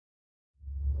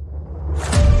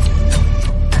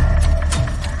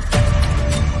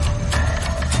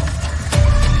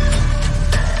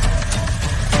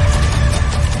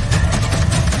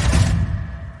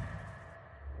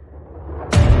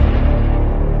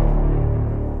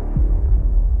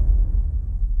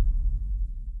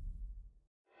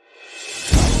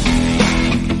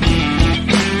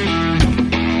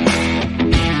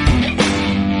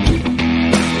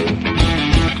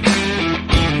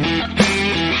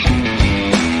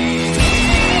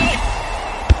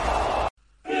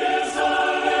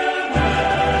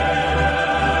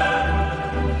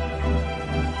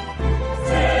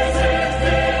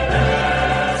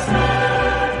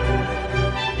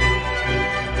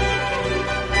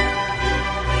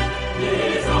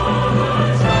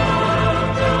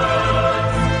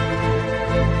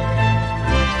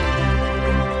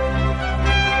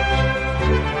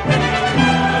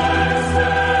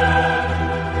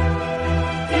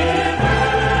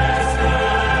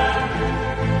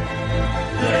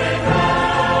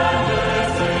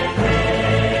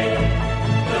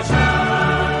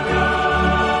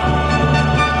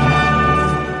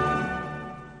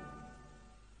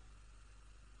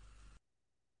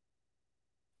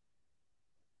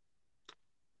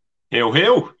Hail,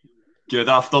 hail. Good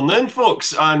afternoon,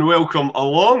 folks, and welcome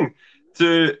along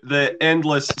to the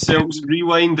Endless Celts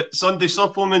Rewind Sunday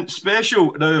Supplement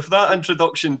Special. Now, if that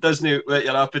introduction doesn't whet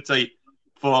your appetite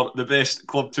for the best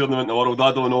club tournament in the world,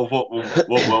 I don't know what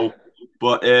will.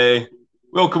 But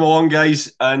welcome along,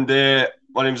 guys. And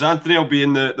my name's Anthony. I'll be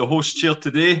in the host chair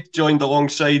today, joined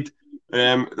alongside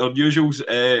our usuals,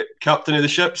 captain of the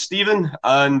ship, Stephen,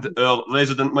 and our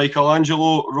resident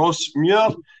Michelangelo, Ross Muir.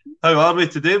 How are we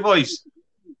today, boys?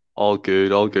 All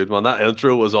good, man. That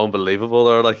intro was unbelievable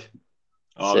there, like.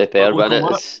 Superb,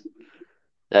 and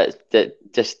it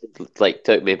just like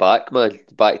took me back, man.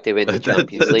 Back to when the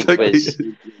Champions League was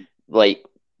like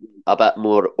a bit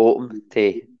more open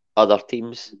to other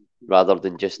teams rather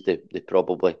than just the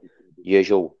probably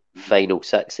usual final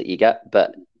six that you get.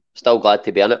 But still glad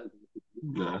to be in it.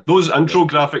 Yeah. Those intro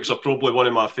graphics are probably one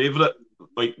of my favourite,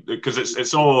 like because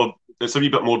it's a wee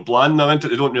bit more bland now, isn't it?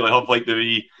 They don't really have like the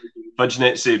wee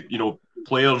vignettes of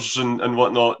players and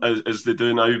whatnot as they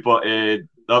do now, but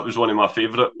that was one of my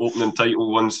favourite opening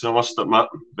title ones, I must admit.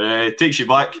 Takes you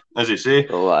back, as I say.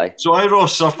 Oh, aye. So,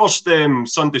 Ross, our first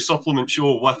Sunday supplement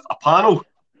show with a panel.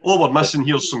 All we're missing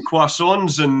here is some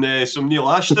croissants and some Neil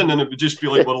Ashton, and it would just be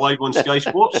like we're live on Sky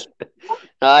Sports.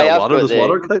 Aye,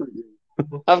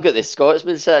 I've got the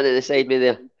Scotsman sitting at the side of me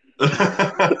there.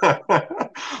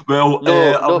 Well,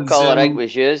 no colour ink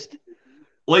was used.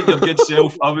 Like your good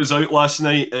self, I was out last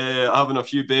night having a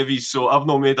few bevies, so I've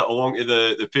not made it along to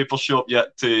the paper shop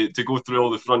yet to go through all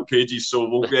the front pages, so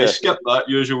we'll skip that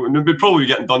usual. And we'd probably be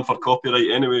getting done for copyright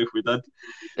anyway if we did.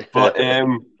 But,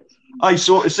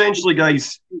 so essentially,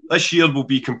 guys, this year we'll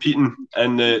be competing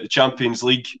in the Champions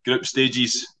League group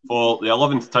stages for the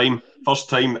 11th time, first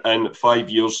time in 5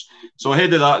 years. So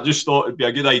ahead of that, I just thought it'd be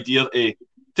a good idea to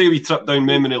take a wee trip down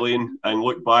memory lane and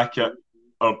look back at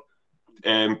our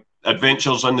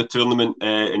adventures in the tournament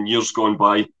in years gone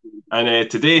by. And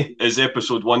today is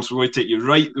episode 1, so we're going to take you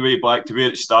right the way back to where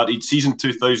it started, season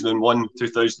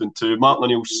 2001-2002, Mark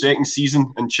Linnell's second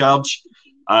season in charge.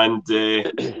 And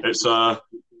it's a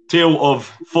tale of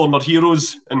former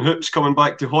heroes and hoops coming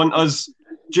back to haunt us,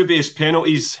 dubious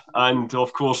penalties, and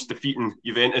of course defeating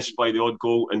Juventus by the odd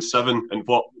goal in 7 in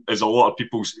what is a lot of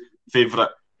people's favourite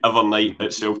ever night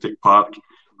at Celtic Park.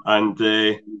 And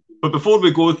but before we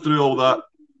go through all that,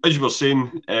 as you were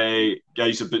saying,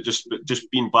 guys, about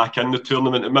just being back in the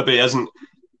tournament, it maybe isn't,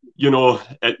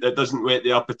 it doesn't whet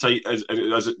the appetite as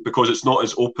because it's not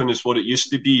as open as what it used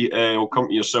to be. I'll come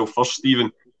to yourself first,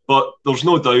 Stephen. But there's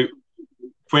no doubt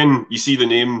when you see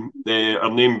our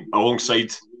name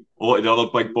alongside a lot of the other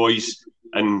big boys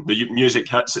and the music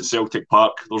hits at Celtic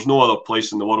Park, there's no other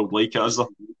place in the world like it, is there?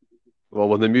 Well,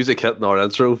 when the music hit in our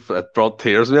intro, it brought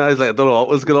tears to me. I was like, I don't know what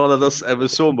was going on in this. It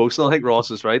was so emotional. I think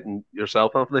Ross is right, and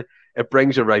yourself, Anthony. It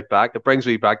brings you right back. It brings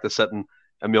me back to sitting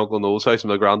in my Uncle Noel's house and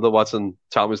my granddad watching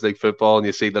Champions League football, and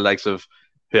you see the likes of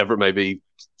whoever it may be,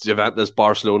 Juventus,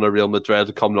 Barcelona, Real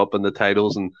Madrid coming up in the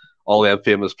titles and all them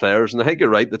famous players. And I think you're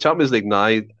right. The Champions League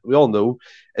now, we all know,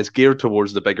 is geared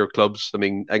towards the bigger clubs. I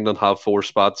mean, England have 4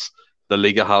 spots. The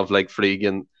Liga have like 3,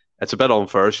 and it's a bit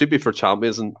unfair. It should be for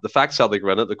champions. And the fact Celtic are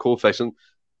in it, the coefficient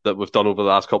that we've done over the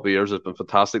last couple of years has been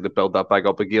fantastic to build that back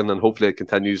up again. And hopefully it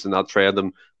continues in that trend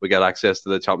and we get access to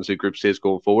the Champions League group stage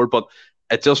going forward. But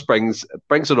it just brings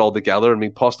it all together. I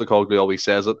mean, Postecoglou always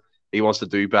says it. He wants to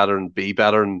do better and be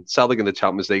better. And Celtic in the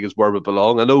Champions League is where we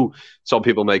belong. I know some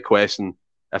people may question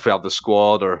if we have the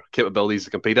squad or capabilities to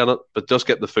compete in it, but just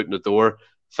get the foot in the door.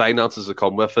 Finances will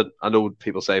come with it. I know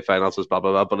people say finances, blah,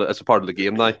 blah, blah, but it's a part of the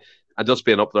game now. And just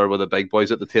being up there with the big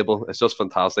boys at the table, it's just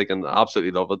fantastic, and I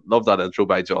absolutely love it. Love that intro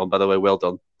by John, by the way. Well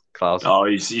done, class. Oh,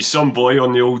 he's some boy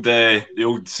on the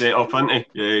old setup, isn't he?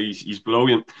 Yeah, he's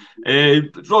brilliant.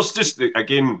 Ross, just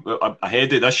again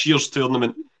ahead of this year's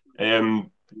tournament,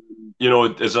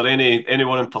 is there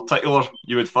anyone in particular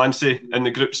you would fancy in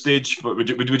the group stage? Would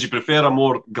you prefer a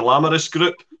more glamorous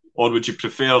group, or would you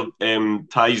prefer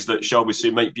ties that, shall we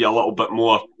say, might be a little bit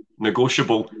more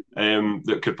negotiable,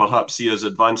 that could perhaps see us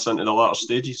advance into the latter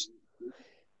stages?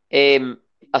 I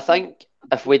think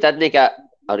if we didn't get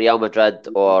a Real Madrid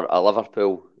or a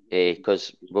Liverpool,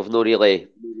 because we've not really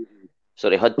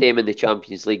had them in the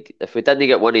Champions League, if we didn't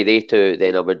get one of they two,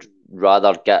 then I would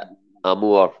rather get a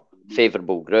more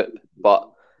favourable group.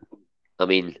 But I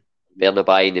mean,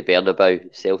 Bernabeu in the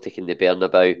Bernabeu, Celtic in the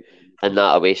Bernabeu, and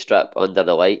that away strip under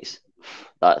the lights,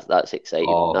 that's exciting.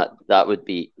 Oh. That would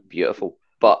be beautiful.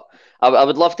 But I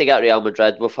would love to get Real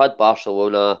Madrid. We've had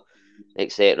Barcelona,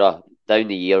 etc. down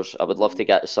the years. I would love to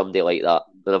get somebody like that.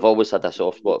 And I've always had a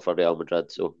soft spot for Real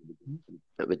Madrid, so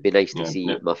it would be nice to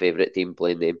see my favourite team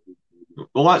playing them.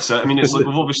 Well, that's it. I mean, it's like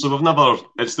we've never.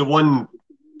 It's the one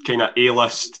kind of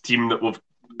A-list team that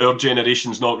our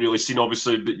generation's not really seen,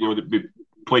 obviously, but we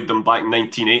played them back in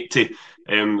 1980.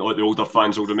 Like the older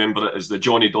fans will remember it as the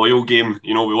Johnny Doyle game.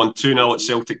 We won 2-0 at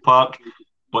Celtic Park,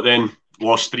 but then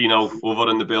lost 3-0 over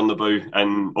in the Bernabeu.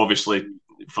 And obviously,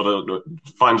 for the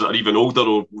fans that are even older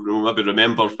or maybe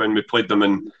remember when we played them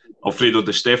in Alfredo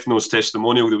Di Stefano's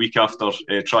testimonial the week after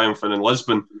triumphing in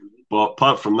Lisbon. But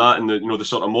apart from that, in the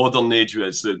sort of modern age,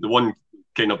 it's the one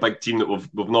kind of big team that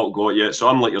we've not got yet. So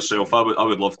I'm like yourself. I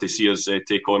would love to see us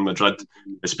take on Madrid,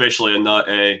 especially in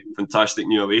that fantastic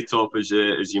new away top as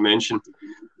you mentioned.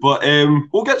 But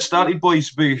we'll get started,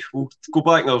 boys. We'll go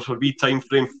back in our wee time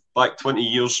frame back 20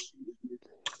 years,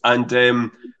 and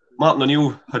Martin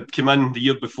O'Neill had come in the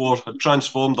year before, had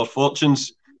transformed our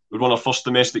fortunes. We won our first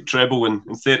domestic treble in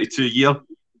 32 years,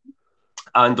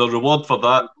 and the reward for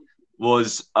that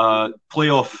was a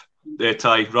playoff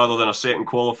tie rather than a second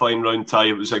qualifying round tie.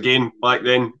 It was, again, back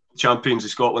then, champions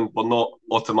of Scotland were not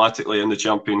automatically in the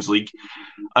Champions League,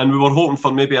 and we were hoping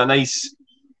for maybe a nice,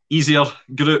 easier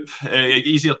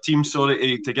team,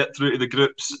 to get through to the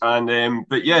groups. And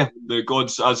but yeah, the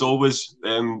gods, as always,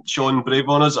 shone brave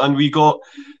on us, and we got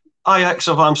Ajax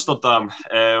of Amsterdam,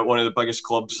 one of the biggest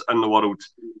clubs in the world.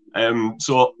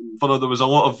 So there was a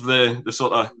lot of the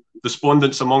sort of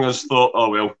despondents among us thought, oh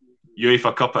well,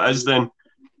 UEFA Cup it is then.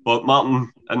 But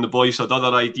Martin and the boys had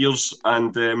other ideas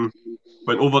and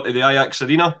went over to the Ajax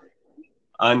Arena,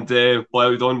 and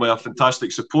ploughed on with a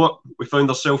fantastic support. We found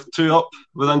ourselves 2-up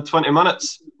within 20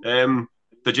 minutes.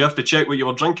 Did you have to check what you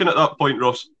were drinking at that point,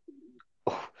 Ross?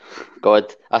 Oh,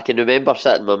 God, I can remember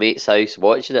sitting in my mate's house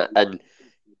watching it, and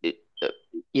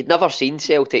you'd never seen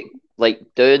Celtic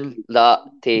doing that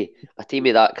to a team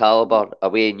of that calibre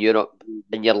away in Europe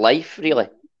in your life, really.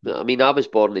 I mean, I was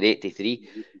born in 83.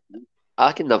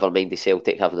 I can never mind the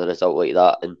Celtic having a result like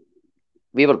that, and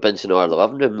we were bouncing over the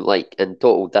living room in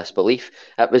total disbelief.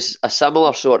 It was a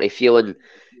similar sort of feeling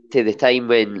to the time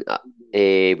when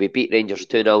we beat Rangers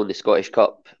 2-0 in the Scottish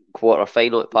Cup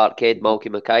quarter-final at Parkhead. Malky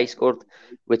Mackay scored.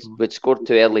 We'd scored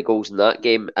 2 early goals in that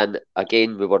game, and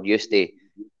again, we were used to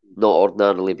not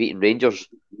ordinarily beating Rangers,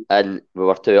 and we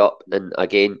were 2-up, and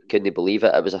again, couldn't believe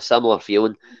it. It was a similar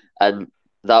feeling, and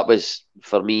that was,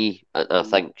 for me, and I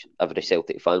think every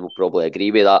Celtic fan will probably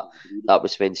agree with that, that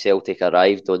was when Celtic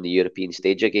arrived on the European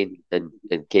stage again and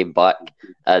came back.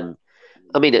 And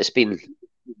I mean, it's been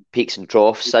peaks and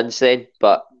troughs since then,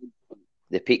 but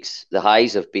the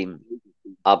highs have been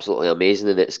absolutely amazing,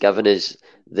 and it's given us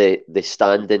the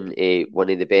standing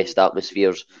one of the best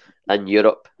atmospheres in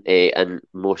Europe, and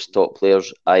most top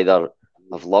players either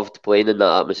have loved playing in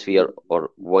that atmosphere or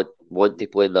want to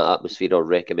play in that atmosphere or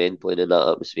recommend playing in that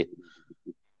atmosphere.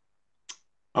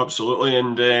 Absolutely,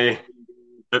 and it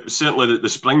was certainly the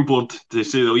springboard, to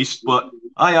say the least. But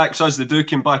Ajax, as they do,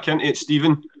 came back into it,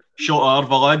 Stephen. Shota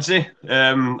Arveladze,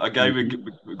 a guy we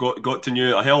got to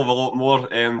know a hell of a lot more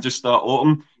just that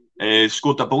autumn.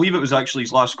 Scored, I believe it was actually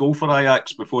his last goal for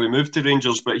Ajax before he moved to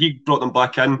Rangers, but he brought them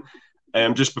back in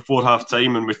just before half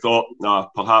time, and we thought,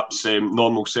 perhaps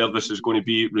normal service is going to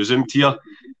be resumed here.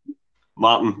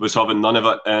 Martin was having none of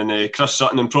it, and Chris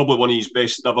Sutton, in probably one of his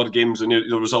best ever games, and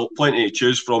there was plenty to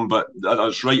choose from, but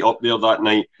that's right up there that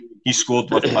night. He scored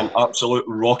with an absolute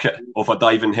rocket of a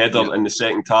diving header in the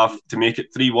second half to make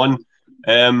it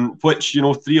 3-1, which,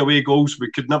 3 away goals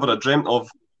we could never have dreamt of,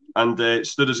 and it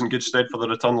stood us in good stead for the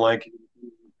return leg.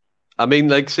 I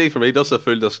mean, see, for me, just a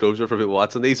full disclosure for people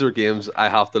watching, these are games I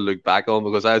have to look back on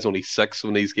because I was only 6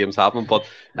 when these games happened. But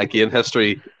again,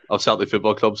 history of Celtic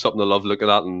Football Club, something I love looking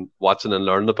at and watching and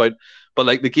learning about.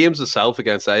 But the games itself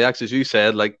against Ajax, as you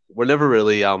said, we're never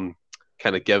really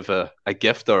kind of give a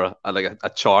gift or a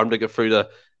charm to get through to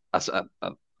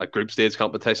a group stage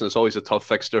competition. It's always a tough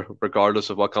fixture,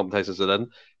 regardless of what competitions it's in.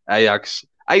 Ajax,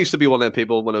 I used to be one of them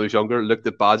people when I was younger, looked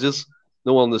at badges,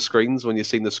 on the screens when you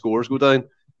seen the scores go down.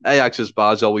 Ajax's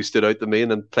badge always stood out to me,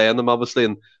 and playing them, obviously.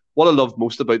 And what I loved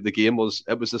most about the game was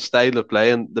the style of play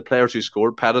and the players who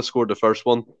scored. Pettis scored the first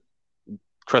one.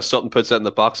 Chris Sutton puts it in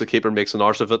the box. The keeper makes an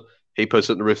arse of it. He puts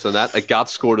it in the roof of the net. Agat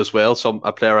scored as well,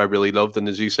 a player I really loved. And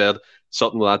as you said,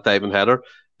 Sutton with that diving header.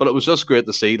 But it was just great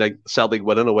to see Celtic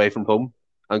winning away from home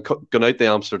and going out to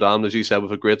Amsterdam, as you said,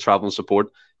 with a great travelling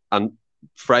support and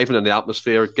thriving in the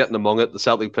atmosphere, getting among it. The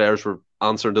Celtic players were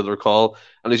answering to their call.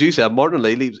 And as you said, Martin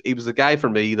O'Neill, he was the guy for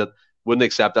me that wouldn't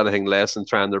accept anything less than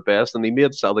trying their best. And he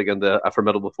made Celtic into a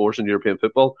formidable force in European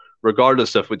football,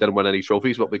 regardless if we didn't win any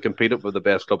trophies, but we competed with the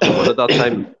best clubs in the world at that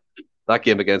time. That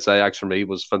game against Ajax for me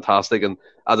was fantastic. And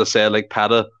as I said,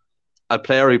 Peta, a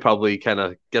player who probably kind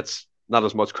of gets not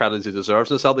as much credit as he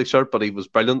deserves in the Celtic shirt, but he was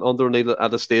brilliant under O'Neill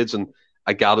at a stage. And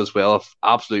Agat as well, an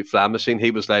absolute flam machine.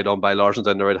 He was laid on by Larsson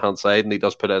down the right hand side, and he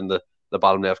does put it in the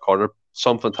bottom left corner.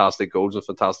 Some fantastic goals and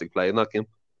fantastic play in that game.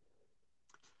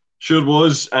 Sure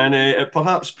was, and it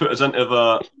perhaps put us into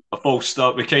a false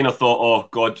start. We kind of thought, oh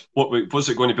God, what's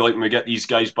it going to be like when we get these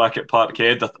guys back at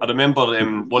Parkhead? I remember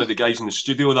one of the guys in the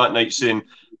studio that night saying,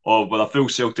 oh, with a full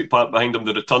Celtic park behind him,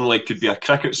 the return leg could be a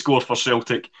cricket score for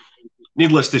Celtic.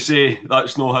 Needless to say,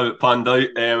 that's not how it panned out.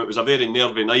 It was a very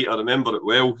nervy night. I remember it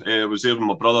well. I was there with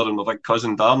my brother and my big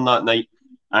cousin Darren that night.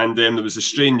 And there was a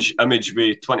strange image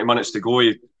with 20 minutes to go.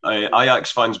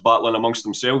 Ajax fans battling amongst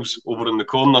themselves over in the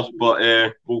corner.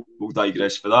 But we'll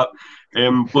digress for that.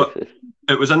 But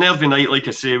it was a nervy night, like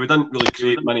I say. We didn't really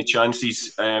create many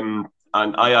chances. And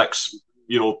Ajax,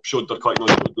 showed their quite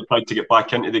they tried to get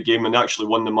back into the game and they actually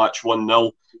won the match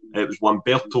 1-0. It was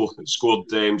Wamberto that scored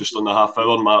just on the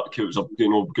half-hour mark. It was a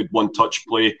good one-touch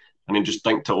play and then just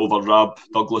dinked it over Rab,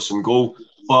 Douglas and goal.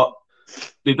 But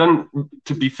they didn't,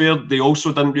 to be fair, they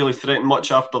also didn't really threaten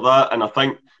much after that. And I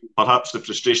think perhaps the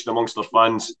frustration amongst their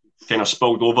fans kind of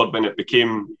spilled over when it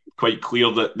became quite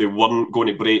clear that they weren't going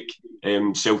to break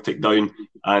Celtic down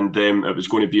and it was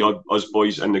going to be us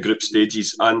boys in the group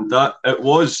stages. And that it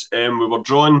was. We were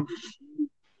drawn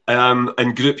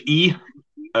in Group E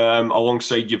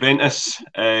alongside Juventus,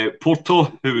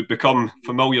 Porto, who would become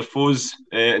familiar foes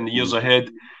in the years ahead,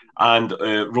 and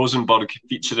Rosenborg,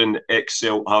 featuring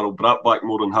ex-Celt Harold Brattbakk.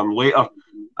 More on him later.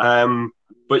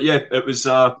 But yeah, it was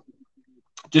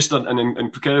just an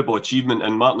incredible achievement.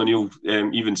 And Martin O'Neill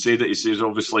even said it. He says,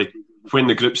 obviously, when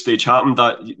the group stage happened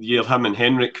that year, him and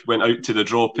Henrik went out to the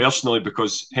draw personally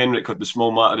because Henrik had the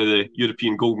small matter of the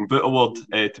European Golden Boot Award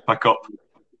to pick up.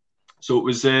 So it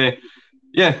was,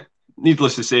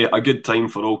 needless to say, a good time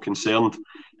for all concerned.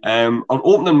 Our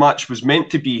opening match was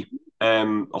meant to be a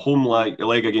home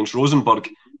leg against Rosenborg,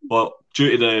 but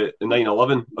due to the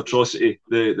 9/11 atrocity,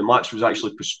 the match was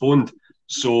actually postponed.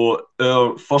 So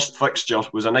our first fixture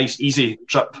was a nice, easy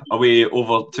trip away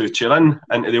over to Turin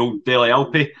into the old Dele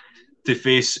Alpi to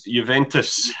face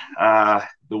Juventus,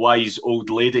 the wise old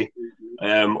lady,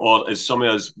 or as some of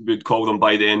us would call them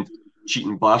by the end,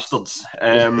 cheating bastards.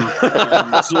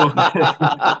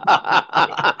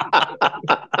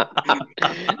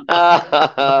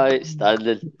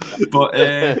 Outstanding. But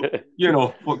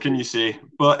what can you say?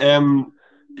 But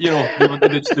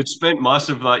they'd spent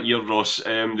massive that year, Ross.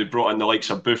 They brought in the likes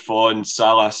of Buffon,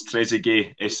 Salas,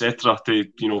 Trezeguet, etc. to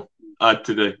add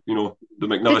to the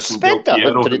magnificent Del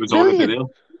Piero that was already there.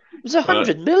 It was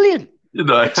 100 million. It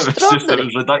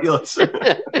was ridiculous.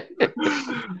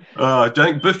 I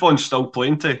think Buffon's still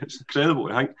playing to. It's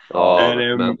incredible, I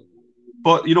think.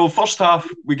 But first half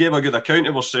we gave a good account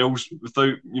of ourselves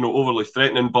without overly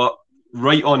threatening. But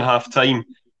right on half time,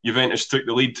 Juventus took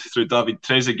the lead through David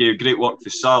Trezeguet. Great work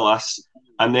for Salas.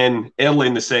 And then early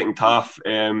in the second half,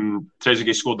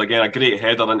 Trezeguet scored again, a great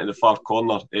header into the far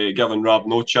corner, giving Rab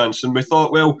no chance. And we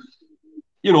thought, well,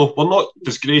 we're not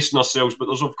disgracing ourselves, but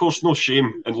there's of course no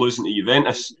shame in losing to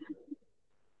Juventus.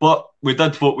 But we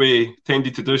did what we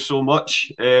tended to do so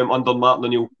much under Martin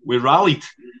O'Neill. We rallied.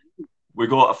 We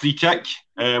got a free kick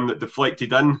that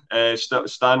deflected in.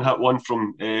 Stan hit one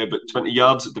from about 20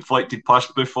 yards. It deflected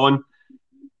past Buffon.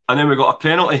 And then we got a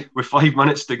penalty with 5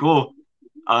 minutes to go.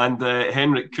 And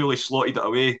Henrik coolly slotted it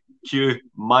away. Cue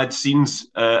mad scenes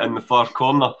in the far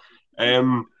corner.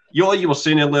 You were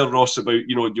saying earlier, Ross, about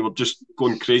you were just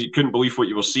going crazy. You couldn't believe what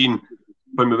you were seeing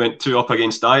when we went 2 up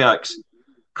against Ajax.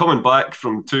 Coming back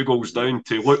from 2 goals down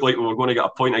to look like we were going to get a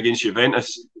point against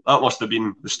Juventus, that must have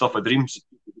been the stuff of dreams.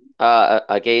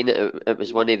 Again, it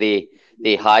was one of the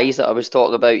highs that I was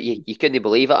talking about. You couldn't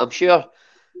believe it. I'm sure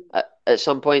at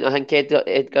some point, I think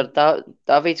Edgar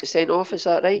Davids was sent off. Is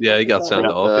that right? Yeah, he got sent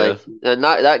off. And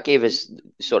that gave us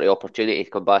sort of opportunity to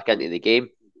come back into the game.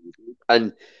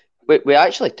 And we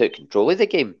actually took control of the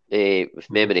game, if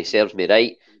memory serves me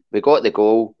right. We got the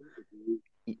goal,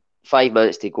 5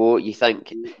 minutes to go. You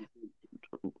think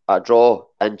a draw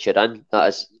in Turin, that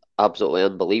is absolutely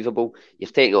unbelievable.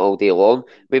 You've taken it all day long.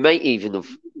 We might even have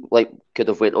could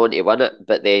have went on to win it,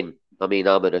 but then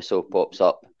Amoruso pops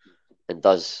up and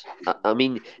does.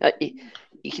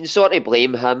 You can sort of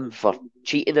blame him for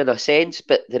cheating in a sense,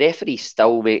 but the referee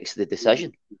still makes the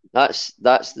decision. That's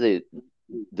the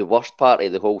worst part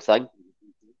of the whole thing.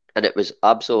 And it was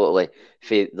absolutely,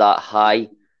 for that high,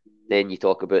 then you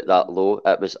talk about that low,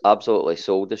 it was absolutely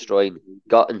soul destroying,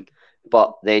 gutting.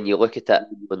 But then you look at it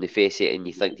when they face it and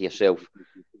you think to yourself,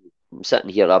 I'm sitting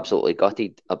here absolutely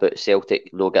gutted about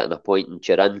Celtic not getting a point in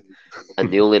Turin,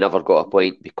 and they only never got a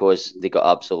point because they got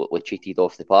absolutely cheated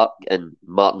off the park. And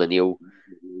Martin O'Neill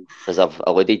as I've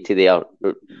alluded to there,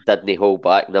 didn't hold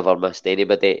back, never missed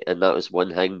anybody, and that was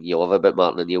one thing you love about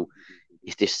Martin O'Neill.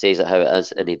 He just says it how it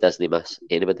is, and he doesn't miss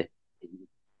anybody.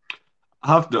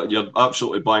 You're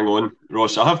absolutely bang on,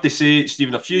 Ross. I have to say,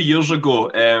 Stephen, a few years ago,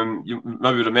 you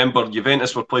maybe remember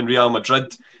Juventus were playing Real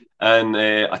Madrid in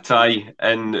a tie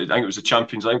in, I think it was the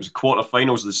Champions, I think it was the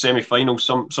quarterfinals, the semi-finals,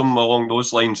 some along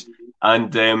those lines,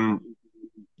 and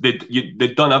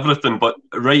they'd done everything, but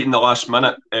right in the last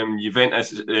minute,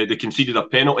 Juventus they conceded a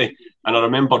penalty, and I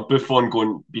remember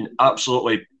Buffon being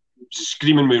absolutely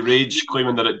screaming with rage,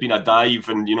 claiming that it'd been a dive,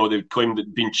 and they claimed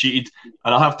it'd been cheated.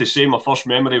 And I have to say, my first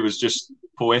memory was just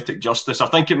poetic justice. I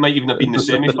think it might even have been the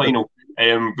semi-final,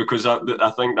 because I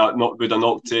think that would have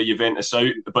knocked Juventus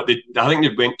out. But I think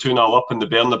they went 2-0 up in the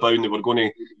Bernabeu, and they were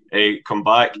going to come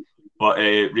back. But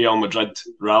Real Madrid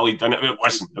rallied, and it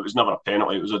was never a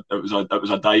penalty. It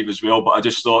was a dive as well. But I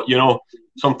just thought,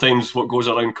 sometimes what goes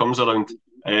around comes around.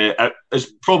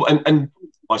 It's probably and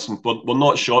listen, we're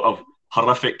not short of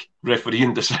horrific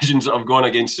refereeing decisions that have gone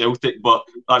against Celtic, but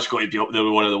that's got to be up there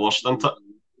with one of the worst, isn't it?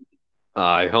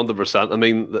 Aye, 100%. I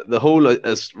mean, the whole,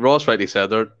 as Ross rightly said,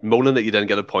 they're moaning that you didn't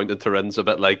get a point in Turin's a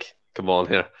bit like, come on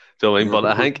here. Do you know what I mean? But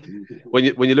I think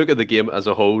when you look at the game as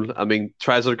a whole, I mean,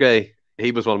 Trezeguet,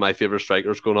 he was one of my favourite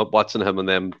strikers growing up, watching him in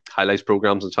them highlights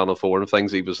programmes on Channel 4 and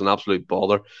things. He was an absolute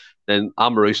baller. Then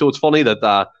Amoruso, it's funny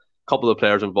that couple of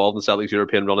players involved in Celtic's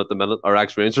European run at the minute are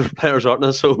ex-Rangers players, aren't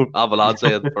they? So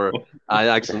Avaladze for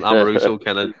Ajax and Amoruso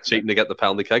kind of cheating to get the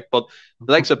penalty kick. But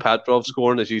the likes of Petrov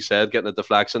scoring, as you said, getting a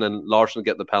deflection, and Larsson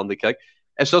getting the penalty kick,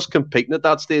 it's just competing at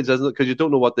that stage, isn't it? Because you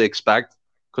don't know what they expect,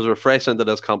 because we're fresh into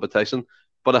this competition.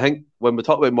 But I think when we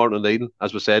talk about Martin O'Neill,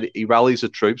 as we said, he rallies the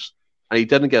troops, and he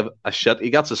didn't give a shit. He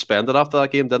got suspended after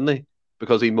that game, didn't he?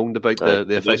 Because he moaned about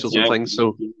the officials and things.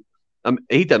 So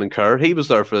he didn't care. He was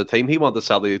there for the team. He wanted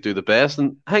Celtic to do the best.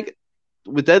 And I think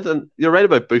we did. And you're right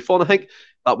about Buffon. I think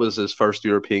that was his first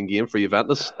European game for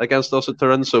Juventus against us at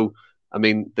Turin. So, I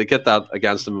mean, they get that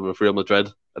against him with Real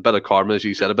Madrid. A bit of karma, as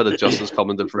you said, a bit of justice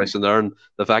coming to fruition there. And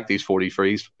the fact he's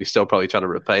 43, he's still probably trying to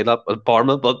repay that at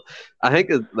Parma. But I think,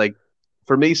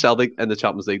 for me, Celtic in the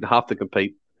Champions League, they have to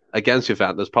compete against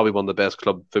Juventus, probably one of the best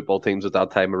club football teams at that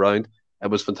time around.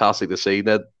 It was fantastic to see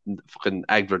that fucking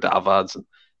Edgar Davids and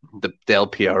the Del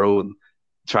Piero and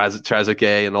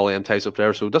Trezeguet and all them types of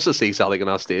players. So just to see Celtic on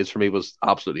that stage for me was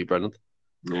absolutely brilliant.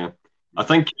 Yeah, I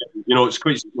think it's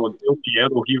quite. Del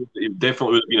Piero, he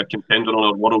definitely would have been a contender on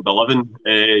our World 11.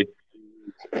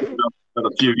 A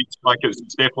few weeks back, it's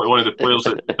definitely one of the players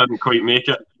that didn't quite make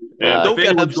it. Don't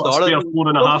get him started.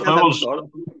 4.5 hours.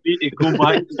 Need to go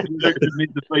back to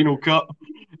make the final cut.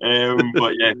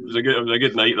 But yeah, it was a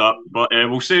good night that. But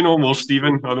we'll say no more,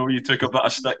 Stephen. I know you took a bit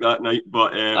of stick that night,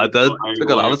 but I did. Took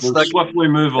a lot of stick. Swiftly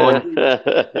move on.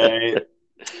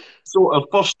 So our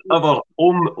first ever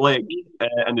home leg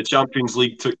in the Champions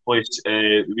League took place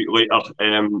a week later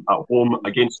at home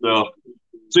against our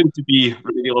soon-to-be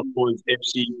regular opponent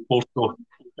FC Porto,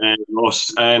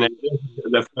 Ross. And a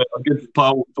good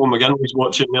pal, Tom McGinley's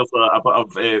watching. There's a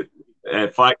bit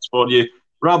of facts for you.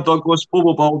 Rab Douglas,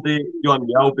 Bobo Balde, Johan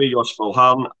Mjällby, Jos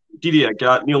Valharn, Didier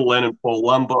Agat, Neil Lennon, Paul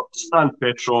Lambert, Stan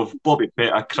Petrov, Bobby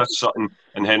Petta, Chris Sutton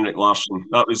and Henrik Larsson.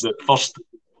 That was the first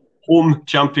home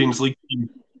Champions League team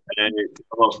to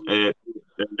cover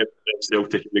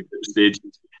Celtic in the group stage.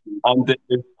 And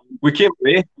we came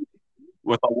away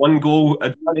with a 1-goal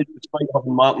advantage despite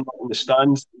having Martin in the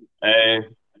stands.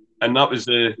 And that was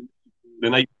the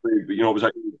night where, it was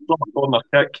a corner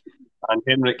kick, and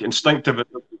Henrik, instinctive as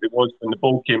it was when the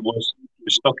ball came loose, he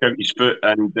stuck out his foot,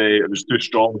 and it was too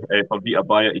strong for Vita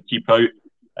Baia to keep out.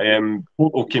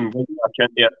 Porto came back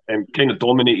into it and kind of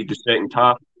dominated the second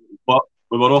half, but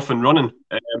we were off and running.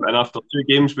 And after 2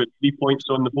 games with 3 points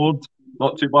on the board,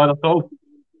 not too bad at all.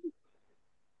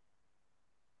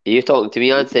 Are you talking to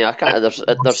me, Anthony? I can't.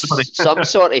 There's some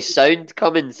sort of sound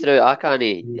coming through. I can't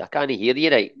hear you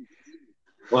right.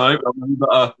 Well, I'm a bit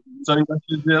of sound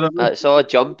issues there. It's all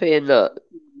jumpy in that.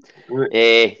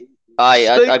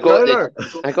 I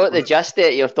got the gist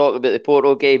that you're talking about the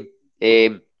Porto game.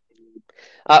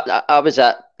 I was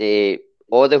at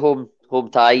all the home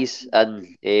ties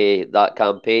in that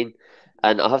campaign,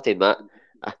 and I have to admit,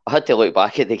 I had to look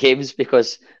back at the games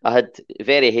because I had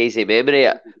very hazy memory.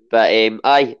 But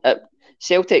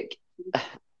Celtic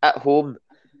at home,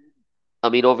 I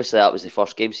mean, obviously that was the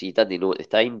first game, so you didn't know at the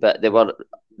time, but they were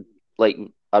like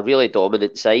a really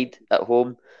dominant side at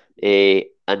home in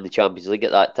the Champions League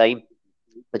at that time.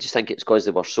 I just think it's because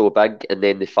they were so big, and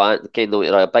then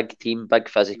they're a big team, big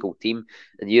physical team,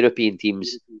 and European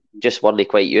teams just weren't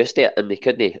quite used to it, and they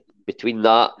couldn't, between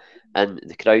that and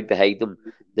the crowd behind them,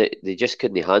 they just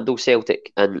couldn't handle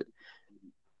Celtic, and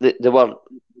they were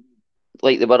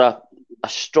a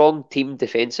strong team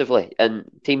defensively, and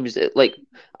teams that, like,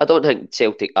 I don't think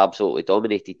Celtic absolutely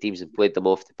dominated teams and played them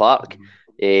off the park,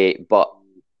 but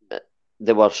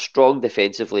they were strong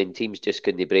defensively, and teams just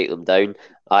couldn't break them down.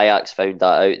 Ajax found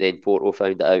that out, then Porto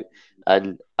found it out,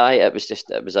 and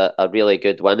it was a really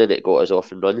good win, and it got us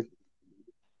off and running.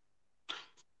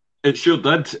 It sure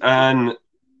did, and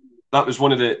that was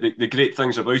one of the great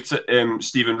things about it.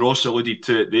 Stephen Ross alluded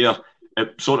to it there.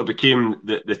 It sort of became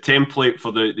the template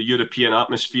for the European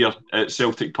atmosphere at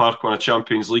Celtic Park on a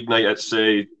Champions League night. It's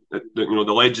the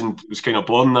legend was kind of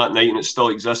born that night, and it still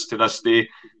exists to this day.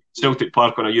 Celtic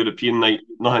Park on a European night,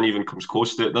 nothing even comes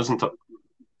close to it, doesn't it?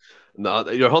 No,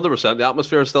 you're 100%. The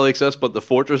atmosphere still exists, but the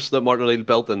fortress that Martin O'Neill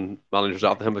built and managers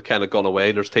after him have kind of gone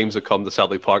away. There's teams that come to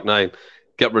Celtic Park now and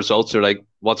get results. You're like,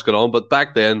 what's going on? But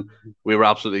back then, we were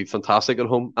absolutely fantastic at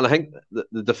home. And I think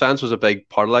the defence was a big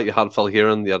part of that. You had Phil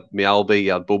Heron, you had Mialbi,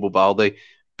 you had Bobo Baldi.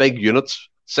 Big units,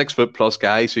 6 foot plus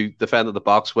guys who defended the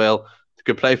box well.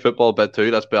 Could play football a bit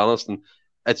too, let's be honest. And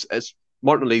it's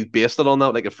Martin O'Neill based it on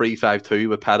that, like a 3-5-2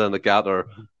 with Peta and the Gat or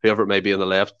whoever it may be on the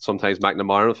left, sometimes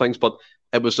McNamara and things. But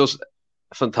it was just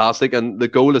fantastic. And the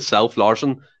goal itself,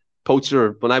 Larson,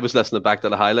 poacher, when I was listening back to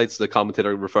the highlights, the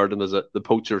commentator referred to him as the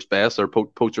poacher's best or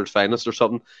poacher's finest or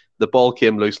something. The ball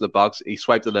came loose in the box. He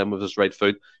swiped it in with his right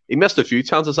foot. He missed a few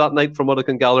chances that night from what I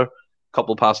can gather. A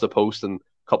couple past the post and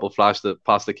a couple flashed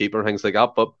past the keeper and things like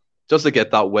that. But just to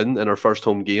get that win in our first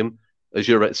home game, as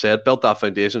you said, built that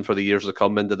foundation for the years to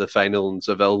come into the final in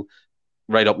Seville,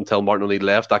 right up until Martin O'Neill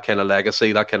left, that kind of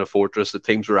legacy, that kind of fortress. The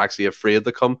teams were actually afraid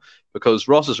to come because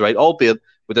Ross is right, albeit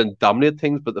we didn't dominate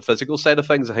things, but the physical side of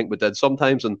things I think we did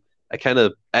sometimes, and I kind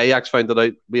of Ajax found it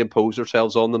out. We imposed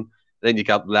ourselves on them. And then you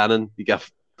got Lennon, you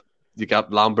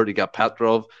got Lambert, you got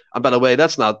Petrov, and by the way,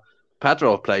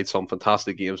 Petrov played some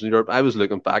fantastic games in Europe. I was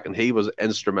looking back, and he was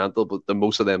instrumental with the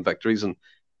most of them victories. And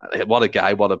what a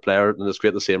guy, what a player, and it's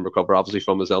great to see him recover obviously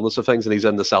from his illness of things, and he's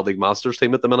in the Celtic Masters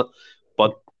team at the minute.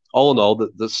 But all in all,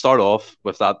 the start off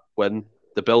with that win,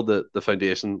 to build the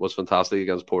foundation was fantastic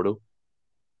against Porto.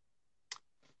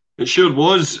 It sure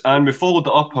was, and we followed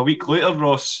it up a week later,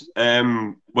 Ross,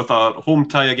 with a home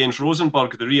tie against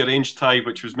Rosenborg, the rearranged tie,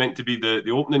 which was meant to be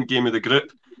the opening game of the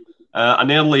group.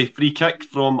 An early free kick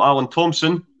from Alan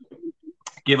Thompson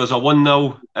gave us a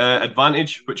 1-0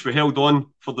 advantage, which we held on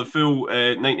for the full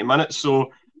 90 minutes.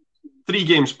 So 3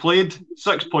 games played,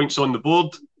 6 points on the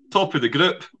board, top of the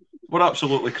group. We're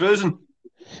absolutely cruising.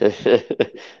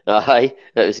 Aye,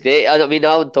 it was great. I mean,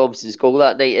 Alan Thompson's goal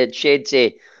that night, it sheds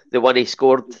the one he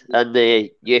scored in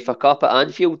the UEFA Cup at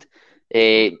Anfield.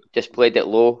 Just played it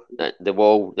low, the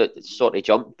wall, it sort of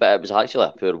jumped, but it was actually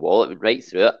a poor wall. It went right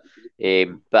through it.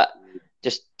 But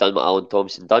just done what Alan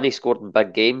Thompson done. He scored in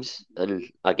big games,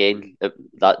 and again,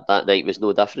 that night was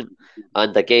no different.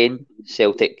 And again,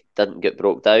 Celtic didn't get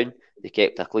broke down. They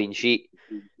kept a clean sheet.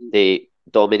 They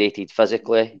dominated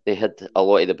physically. They had a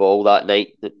lot of the ball that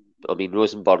night. I mean,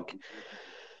 Rosenborg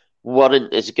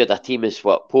weren't as good a team as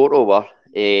what Porto were.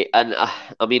 And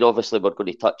I mean, obviously, we're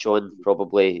going to touch on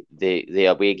probably the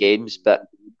away games, but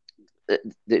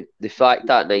the fact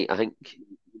that night, I think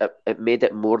it made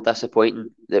it more disappointing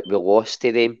that we lost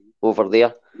to them over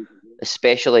there,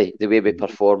 especially the way we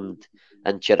performed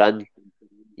in Turin.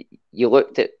 You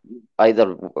looked at either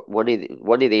one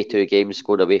of the 2 games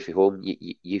going away from home.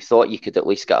 You thought you could at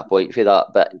least get a point for that,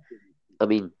 but I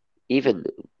mean, even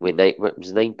when it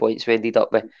was 9 points we ended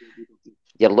up with,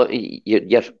 you're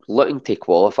looking to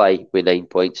qualify with 9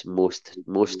 points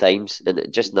most times, and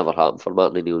it just never happened for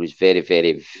Martin O'Neill. He was very,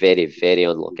 very, very, very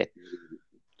unlucky.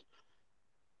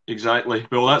 Exactly.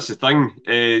 Well, that's the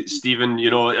thing, Stephen. You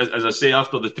know, as I say,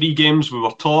 after the 3 games we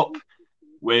were top.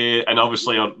 And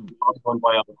obviously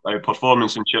by our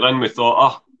performance in Turin, we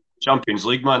thought, Champions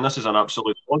League, man, this is an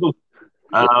absolute model.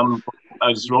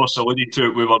 As Ross alluded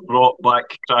to, we were brought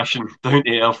back crashing down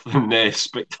to earth in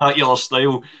spectacular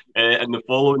style in the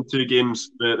following 2 games.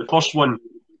 The first one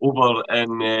over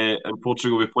in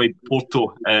Portugal, we played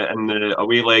Porto in the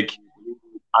away leg,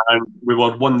 and we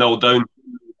were 1-0 down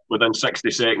within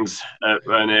 60 seconds,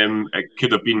 and it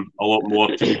could have been a lot more.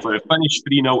 To finish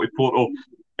 3-0 to Porto,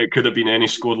 it could have been any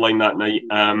scoreline that night.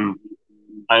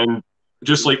 And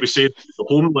just like we said, the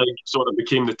home leg sort of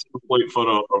became the template for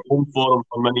our home forum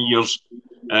for many years.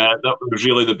 That was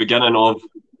really the beginning of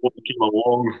what became a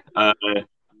long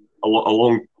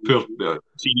poor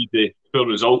series of poor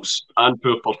results and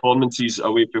poor performances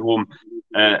away from home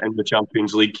in the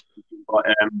Champions League. But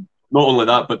not only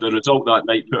that, but the result that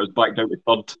night put us back down to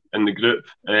 3rd in the group.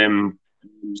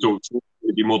 So it's going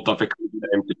to be more difficult to try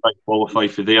and qualify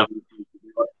for there.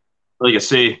 But like I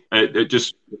say, it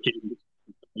just became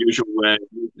the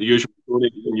usual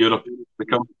story in Europe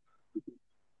become.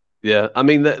 Yeah, I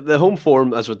mean the home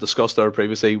form, as we discussed there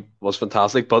previously, was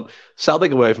fantastic, but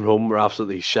Celtic away from home were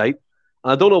absolutely shite.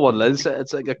 And I don't know what it is.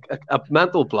 It's like a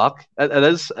mental block. It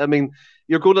is. I mean,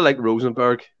 you're going to like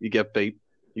Rosenborg, you get beat.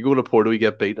 You go to Porto, you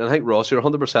get beat. And I think Ross, you're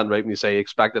 100% right when you say you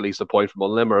expect at least a point from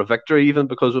one of them or a victory, even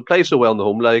because we play so well in the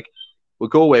home leg. We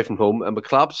go away from home and we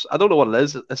collapse. I don't know what it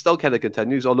is. It still kind of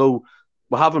continues, although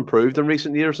we have improved in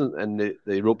recent years in the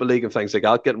Europa League and things like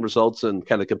that, getting results and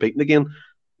kind of competing again.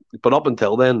 But up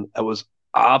until then, it was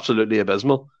absolutely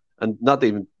abysmal. And not to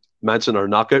even mention our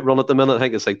knockout run at the minute. I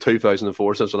think it's like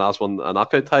 2004 since the last one, a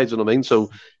knockout tie, you know what I mean? So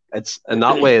it's in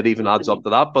that way, it even adds up to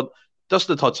that. But just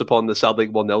to touch upon the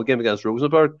Celtic 1-0 game against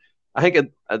Rosenborg, I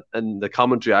think in the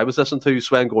commentary I was listening to,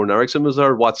 Sven-Goran Eriksson was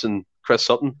there watching Chris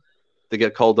Sutton to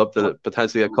get called up to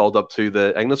potentially get called up to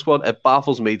the England squad. It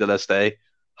baffles me to this day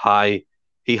how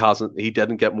he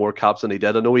didn't get more caps than he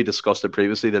did. I know he discussed it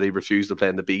previously that he refused to play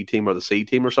in the B team or the C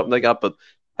team or something like that, but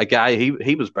a guy,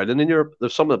 he was brilliant in Europe.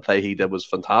 There's some of the play he did was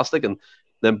fantastic. And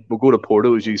then we'll go to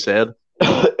Porto, as you said.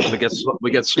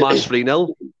 we get smashed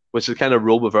 3-0, which is kind of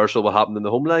role reversal what happened in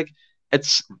the home leg. It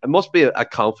must be a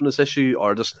confidence issue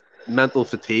or just mental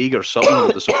fatigue or something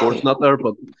that the support's not there,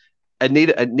 but it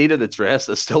needed its rest.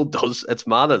 It still does. It's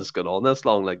mad that it's gone on this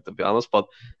long, like, to be honest. But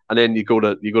and then you go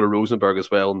to Rosenborg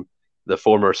as well, and the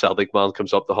former Celtic man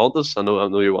comes up to haunt us. I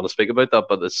know you want to speak about that,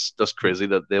 but it's just crazy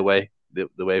that the way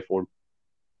form.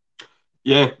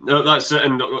 Yeah, no, that's it.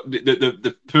 And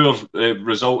the poor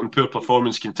result and poor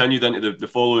performance continued into the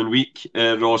following week.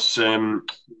 Ross,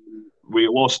 we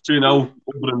lost 2-0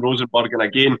 over in Rosenborg, and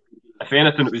again, if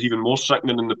anything, it was even more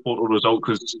sickening than the Porto result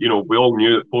because we all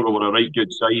knew that Porto were a right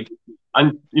good side,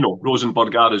 and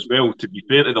Rosenborg are as well. To be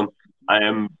fair to them,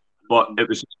 but it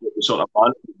was sort of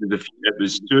it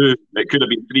was 2. It could have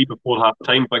been 3 before half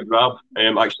time. Big Rab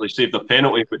actually saved a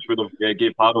penalty, which would have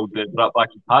gave Harold brought back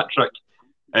a hat-trick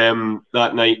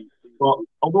that night. But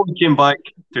although he came back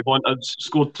to haunt us,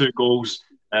 scored 2 goals.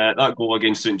 That goal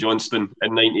against St Johnstone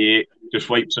in '98 just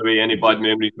wipes away any bad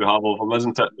memories we have of him,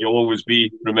 isn't it? He'll always be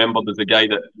remembered as the guy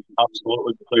that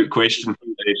absolutely, without question,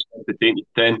 set the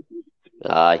 10.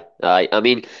 Aye. I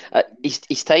mean,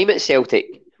 his time at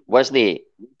Celtic wasn't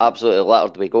absolutely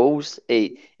littered with goals.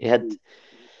 He had.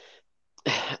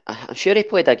 I'm sure he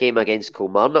played a game against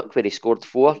Kilmarnock where he scored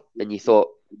 4, and you thought,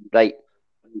 right,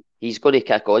 he's going to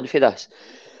kick on for this.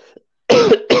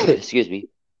 Excuse me,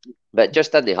 but it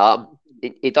just didn't happen.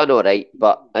 He done all right,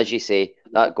 but as you say,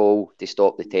 that goal to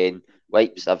stop the 10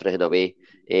 wipes everything away.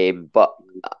 But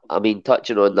I mean,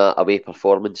 touching on that away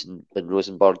performance in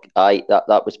Rosenborg,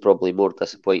 that was probably more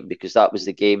disappointing because that was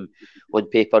the game on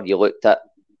paper you looked at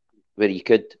where you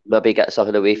could maybe get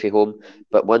something away from home.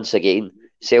 But once again,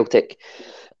 Celtic,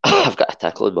 I've got a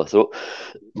tickle in my throat.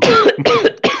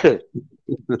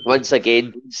 Once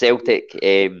again, Celtic,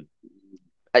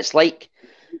 it's like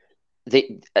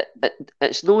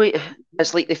it's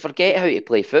like they forget how to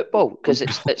play football because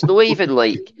it's not even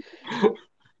like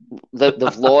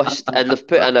they've lost and they've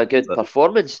put in a good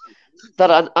performance.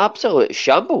 They're an absolute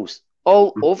shambles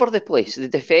all over the place. The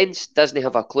defence doesn't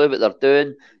have a clue what they're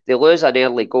doing. They lose an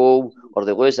early goal or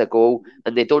they lose a goal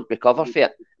and they don't recover for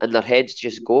it, and their heads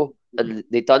just go. And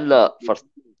they've done that for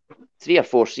 3 or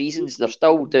 4 seasons. They're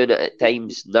still doing it at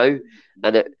times now,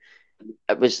 and it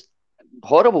was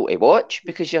horrible to watch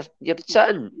because you're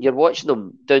watching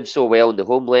them doing so well in the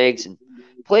home legs and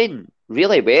playing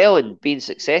really well and being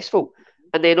successful,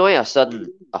 and then all of a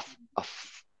sudden a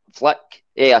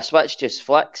switch just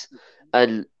flicks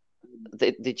and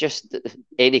they just,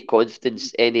 any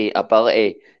confidence, any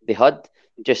ability they had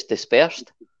just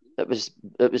dispersed. It was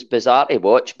bizarre to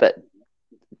watch, but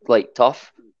like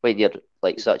tough when you're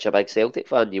like such a big Celtic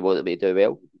fan. You want them to do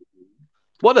well.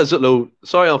 What is it, though?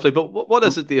 Sorry, Anthony, but what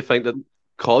is it, do you think, that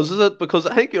causes it? Because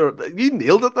I think you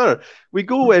nailed it there. We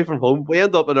go away from home, we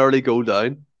end up an early goal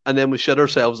down, and then we shit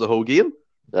ourselves the whole game.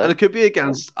 Yeah. And it could be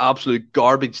against absolute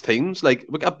garbage teams. Like,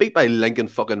 we got beat by Lincoln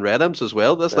fucking Red Imps as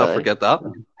well. Let's not forget that.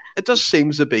 It just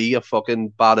seems to be a fucking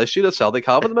bad issue that Celtic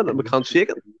have at the minute, and we can't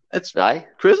shake it. It's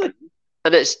crazy.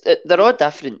 And they're all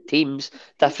different teams,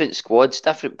 different squads,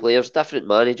 different players, different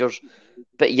managers,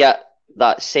 but yet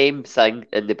that same thing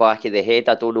in the back of the head.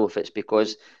 I don't know if it's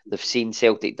because they've seen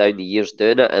Celtic down the years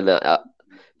doing it and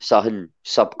something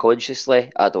subconsciously.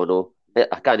 I don't know.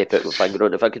 I can't put my finger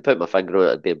on it. If I could put my finger on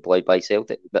it, I'd be employed by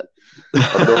Celtic. But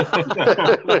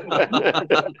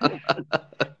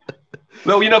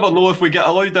Well, you never know if we get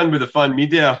allowed in with the fan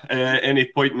media any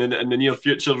point in the near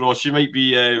future, Ross. You might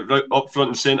be right up front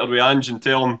and centre with Ange and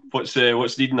tell him what's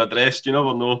needing addressed. You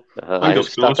never know. I'm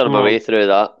stuttering my way through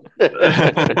that.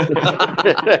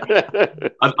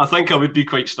 I think I would be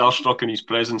quite starstruck in his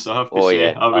presence. I have to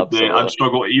say, yeah, I'd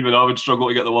struggle. Even I would struggle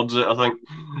to get the words out, I think.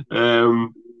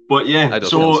 But yeah,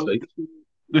 so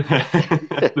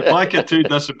the Blackett 2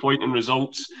 disappointing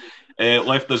results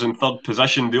left us in third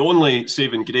position. The only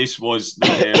saving grace was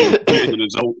the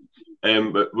result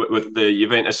with the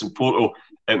Juventus and Porto.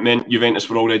 It meant Juventus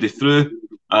were already through,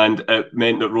 and it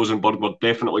meant that Rosenborg were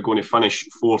definitely going to finish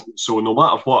fourth. So no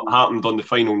matter what happened on the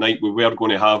final night, we were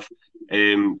going to have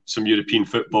some European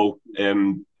football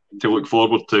to look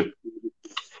forward to.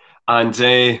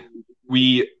 And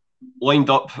we lined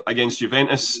up against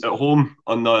Juventus at home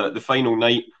on the final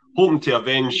night, hoping to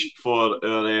avenge for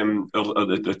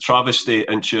the travesty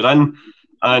in Turin.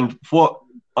 And what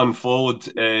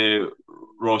unfolded,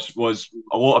 Ross, was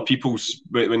a lot of people's,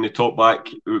 when they talk back,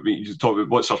 you talk about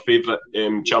what's our favourite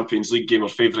Champions League game or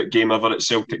favourite game ever at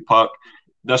Celtic Park.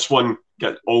 This one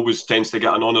always tends to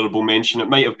get an honourable mention. It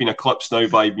might have been eclipsed now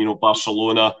by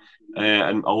Barcelona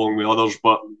and along with others,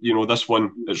 but this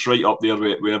one, it's right up there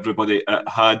with everybody. It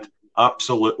had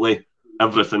absolutely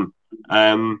everything.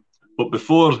 But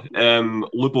before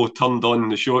Lubo turned on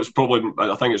the show, I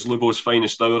think it's Lubo's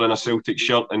finest hour in a Celtic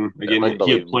shirt, and again,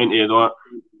 he had plenty of that.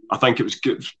 I think it was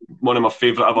good. One of my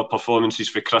favourite ever performances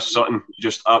for Chris Sutton.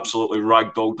 Just absolutely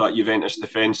ragdolled that Juventus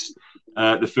defence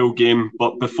the full game.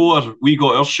 But before we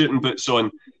got our shooting boots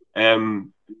on,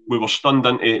 we were stunned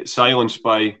into silence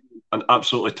by an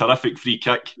absolutely terrific free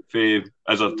kick for,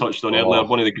 as I touched on earlier,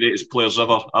 one of the greatest players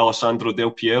ever, Alessandro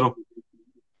Del Piero.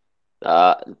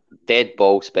 Dead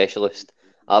ball specialist,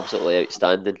 absolutely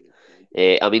outstanding.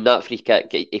 I mean, that free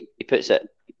kick, he puts it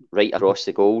right across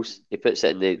the goals. He puts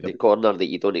it in the corner that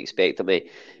you don't expect him to.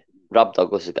 Rob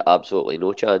Douglas has got absolutely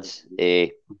no chance.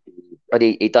 And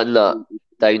he done that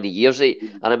down the years. I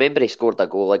remember he scored a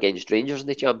goal against Rangers in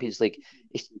the Champions League.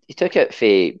 He took it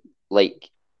for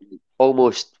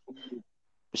almost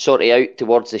sort of out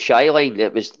towards the shy line.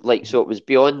 It was so it was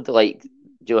beyond how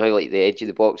the edge of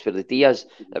the box for the Diaz.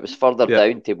 It was further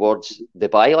down towards the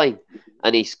byline,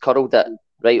 and he's curled it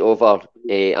right over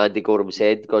Andy Goram's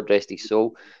head. God rest his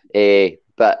soul.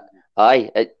 But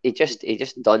he just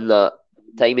done that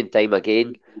time and time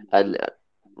again. And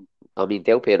I mean,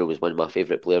 Del Piero was one of my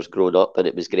favourite players growing up, and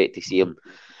it was great to see him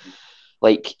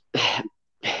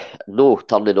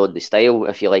turning on the style,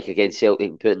 if you like, against Celtic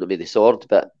and putting them with the sword.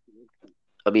 But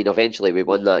I mean, eventually we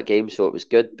won that game, so it was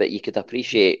good. But you could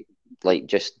appreciate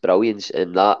just brilliance,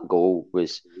 and that goal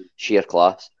was sheer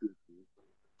class.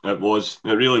 It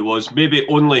really was. Maybe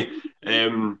only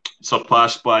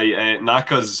surpassed by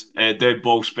Naka's dead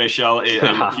ball speciality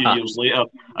a few years later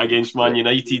against Man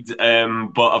United.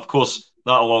 But of course,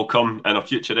 that'll all come in a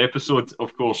future episode,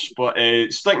 of course. But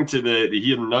sticking to the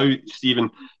here and now,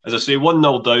 Stephen, as I say,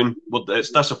 1-0 down.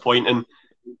 It's disappointing,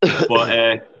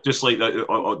 but just like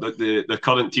the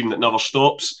current team that never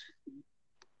stops,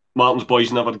 Martin's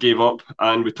boys never gave up,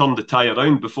 and we turned the tie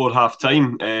around before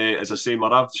half-time. As I say,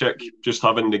 Moravcik just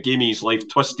having the game of his life,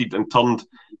 twisted and turned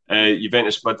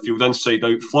Juventus midfield inside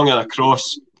out, flung it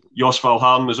across. Jos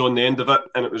Valhaan was on the end of it,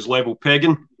 and it was level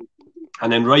pegging. And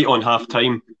then right on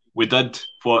half-time, we did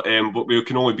what we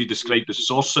can only be described as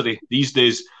sorcery. These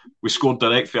days, we scored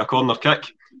direct for a corner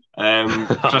kick.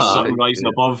 Chris Sutton rising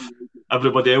above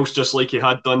everybody else, just like he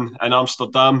had done in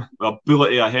Amsterdam, with a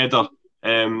bullet of a header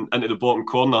into the bottom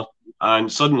corner,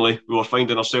 and suddenly we were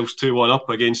finding ourselves 2-1 up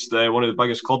against one of the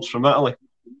biggest clubs from Italy.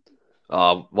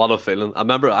 What a feeling.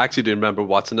 I actually do remember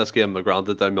watching this game, my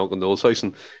granddad down my Uncle Noel's house,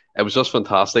 and it was just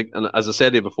fantastic. And as I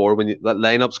said to you before, when that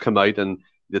lineups come out and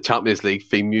the Champions League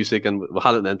theme music, and we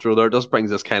had an intro there, it just brings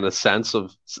this kind of sense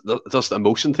of just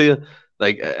emotion to you.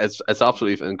 It's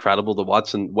absolutely incredible to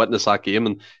watch and witness that game.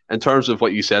 And in terms of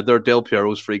what you said there, Del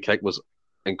Piero's free kick was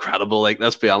incredible.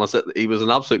 Let's be honest, he was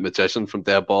an absolute magician from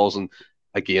dead balls, and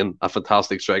again, a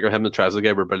fantastic striker. Him and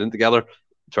Trezeguet were brilliant together.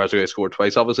 Trezeguet scored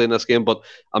twice, obviously, in this game. But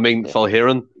I mean,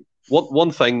 Valheeren,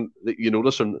 one thing that you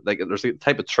notice, there's a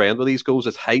type of trend with these goals: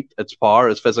 it's height, it's power,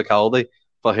 it's physicality.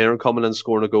 Valheeren coming in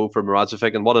scoring a goal for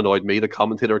Moravcik, and what annoyed me, the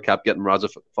commentator kept getting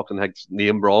Moravcik's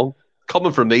name wrong.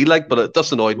 Coming from me, but it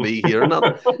just annoyed me hearing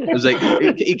that. It was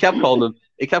he kept calling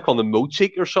him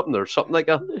Mochik or something like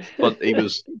that. But he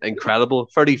was incredible.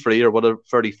 33 or whatever,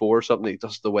 34 or something.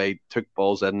 Just the way he took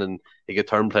balls in, and he could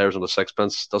turn players on a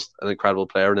sixpence. Just an incredible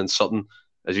player. And then Sutton,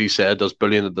 as you said, does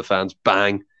brilliant in defence.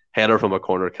 Bang, header from a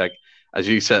corner kick. as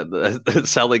you said,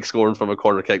 Celtic scoring from a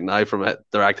corner kick now from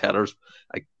direct headers,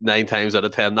 like 9 times out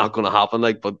of 10, not going to happen.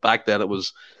 Like, but back then it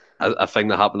was a thing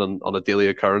that happened on a daily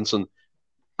occurrence, and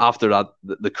after that,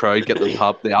 the crowd getting on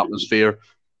top, the atmosphere,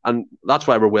 and that's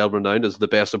why we're well renowned as the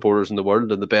best supporters in the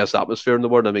world and the best atmosphere in the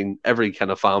world. I mean, every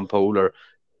kind of fan poll or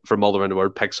from all around the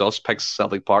world picks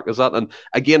Celtic Park as that. And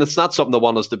again, it's not something I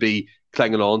want us to be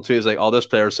clinging on to. It's like, oh, this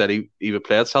player said he would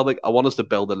play at Celtic. I want us to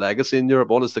build a legacy in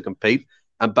Europe. I want us to compete.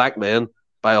 And back then,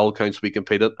 by all counts, we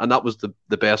competed. And that was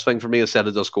the best thing for me, instead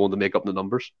of just going to make up the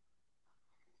numbers.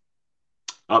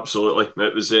 Absolutely.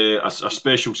 It was a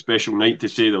special night, to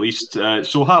say the least.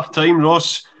 So half-time,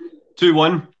 Ross,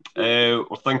 2-1. We're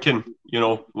thinking,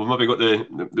 we've maybe got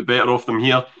the better of them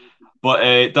here. But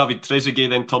David Trezeguet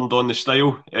then turned on the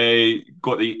style,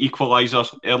 got the equaliser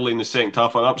early in the second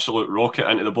half, an absolute rocket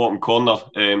into the bottom corner.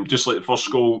 Just like the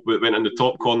first goal went in the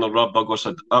top corner, Rob Douglas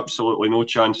had absolutely no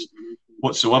chance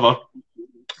whatsoever.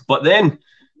 But then,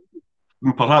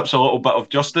 perhaps a little bit of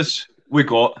justice, we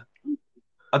got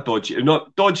a dodgy,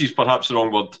 not dodgy is perhaps the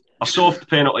wrong word, a soft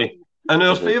penalty in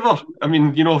our favour. I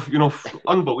mean,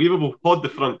 unbelievable. Pod the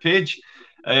front page.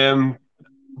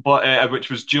 But which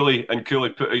was duly and coolly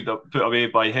put away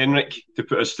by Henrik to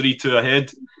put us 3-2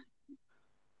 ahead.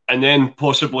 And then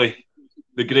possibly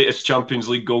the greatest Champions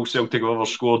League goal Celtic have ever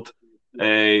scored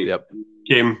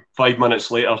came 5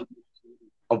 minutes later.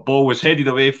 A ball was headed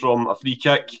away from a free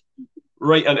kick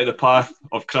right into the path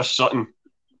of Chris Sutton,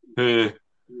 who,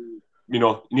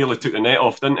 nearly took the net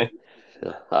off, didn't he?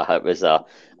 It was a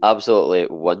absolutely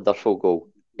wonderful goal.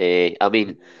 I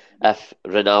mean, if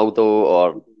Ronaldo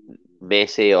or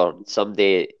Messi or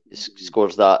somebody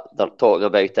scores that, they're talking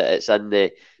about it. It's in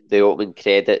the opening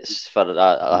credits for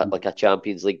like a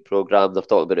Champions League programme. They're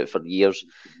talking about it for years.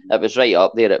 It was right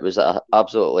up there. It was an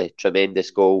absolutely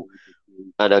tremendous goal,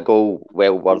 and a goal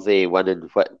well worthy winning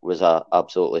what was an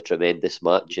absolutely tremendous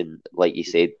match. And like you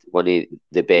said, one of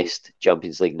the best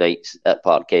Champions League nights at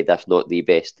Parkhead, if not the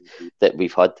best that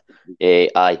we've had.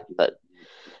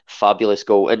 Fabulous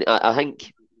goal. And I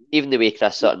think even the way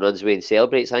Chris Sutton runs away and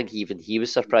celebrates, I think even he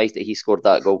was surprised that he scored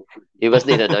that goal. He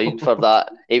wasn't renowned for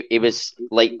that. He was,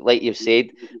 like you've said,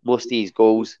 most of these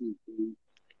goals.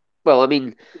 Well, I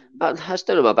mean, has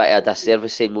done him a bit of a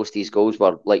disservice saying most of these goals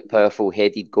were like powerful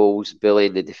headed goals,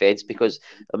 bullying the defence, because,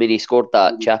 I mean, he scored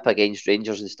that chip against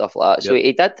Rangers and stuff like that. So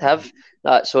he did have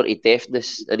that sort of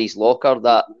deftness in his locker,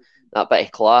 that bit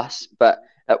of class, but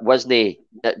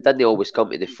it didn't always come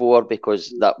to the fore,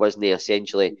 because that wasn't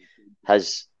essentially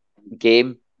his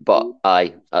game. But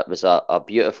it was a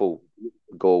beautiful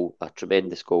goal, a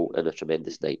tremendous goal, and a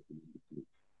tremendous night.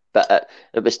 But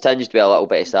it was tinged with a little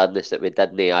bit of sadness that we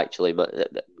didn't actually.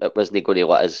 It wasn't going to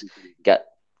let us get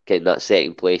in that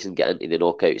second place and get into the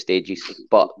knockout stages.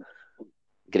 But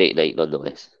great night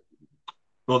nonetheless.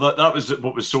 Well, that was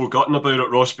what was so gutting about it,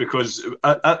 Ross, because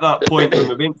at that point when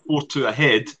we went 4-2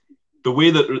 ahead, the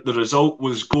way that the result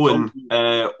was going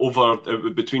over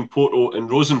between Porto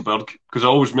and Rosenborg, because I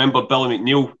always remember Billy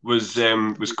McNeil was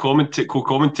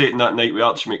co-commentating that night with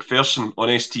Archie McPherson on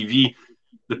STV.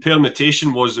 The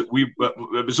permutation was that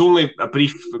it was only a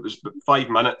brief, it was 5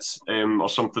 minutes or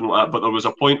something like that, but there was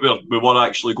a point where we were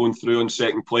actually going through in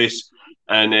second place,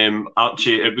 and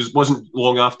Archie, wasn't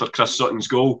long after Chris Sutton's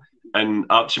goal, and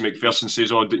Archie McPherson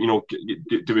says, "Oh,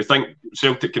 do we think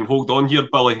Celtic can hold on here,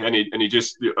 Billy?" And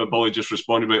Billy just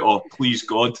responded with, "Oh, please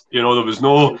God." There was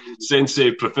no sense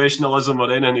of professionalism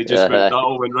or anything. He just went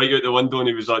right out the window, and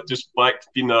he was just back to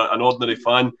being an ordinary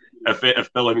fan.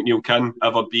 If Billy McNeil can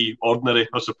ever be ordinary,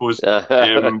 I suppose. But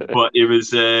it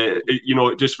was,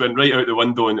 it just went right out the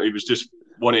window, and he was just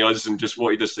one of us and just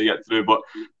wanted us to get through. But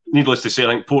needless to say, I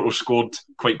think Porto scored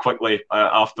quite quickly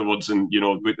afterwards, and we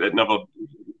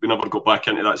never got back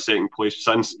into that second place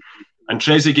since. And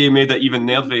Trezeguet made it even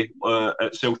nervy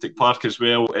at Celtic Park as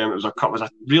well. It was a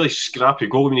really scrappy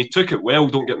goal. I mean, he took it well,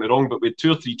 don't get me wrong, but we had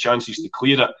 2 or 3 chances to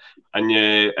clear it,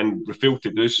 and we failed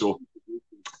to do so.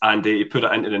 And he put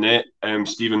it into the net,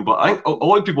 Stephen. But I think a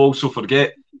lot of people also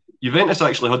forget Juventus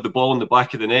actually had the ball in the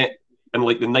back of the net in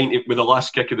like with the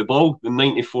last kick of the ball, the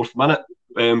 94th minute.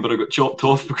 But it got chopped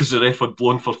off because the ref had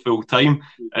blown for full time.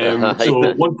 So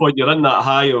at one point you're in that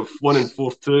high of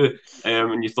 1-4-2,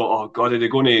 and you thought, oh God, are they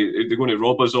going to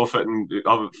rob us off it and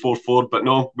have it 4-4? But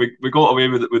no, we got away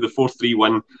with it with the 4-3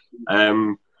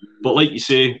 win. But like you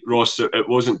say, Ross, it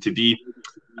wasn't to be.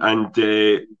 And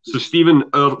so, Stephen,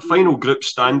 our final group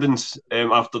standings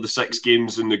after the 6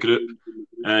 games in the group,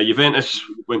 Juventus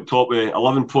went top with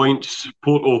 11 points,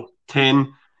 Porto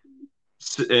 10,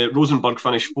 Rosenborg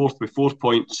finished 4th with 4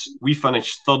 points, we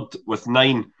finished 3rd with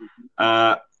 9.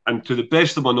 And to the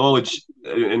best of my knowledge,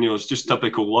 and it's just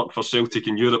typical luck for Celtic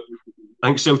in Europe, I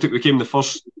think Celtic became the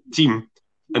first team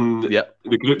in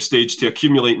the group stage to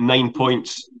accumulate 9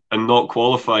 points and not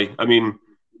qualify. I mean,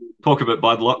 talk about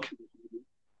bad luck.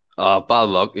 Bad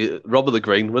luck. Rub of the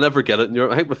green. We'll never get it.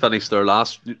 I think we finished their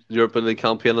last European League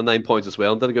campaign on 9 points as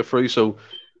well and didn't get through. So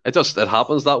it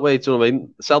happens that way. Do you know what I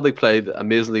mean? Celtic played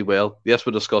amazingly well. Yes,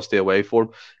 we discussed the away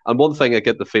form. And one thing I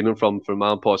get the feeling from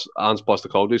Ange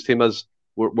Postecoglou's team is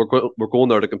we're going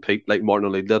there to compete like Martin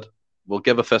O'Neill did. We'll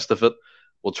give a fist of it.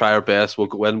 We'll try our best. We'll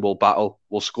go in. We'll battle.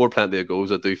 We'll score plenty of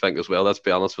goals, I do think, as well. Let's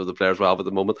be honest, with the players we have at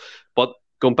the moment. But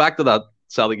going back to that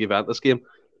Celtic Juventus game,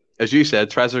 as you said,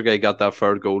 Trezeguet got that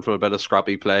third goal from a bit of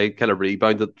scrappy play, kind of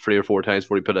rebounded 3 or 4 times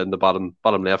before he put it in the bottom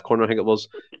left corner, I think it was.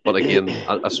 But again,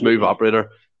 a smooth operator.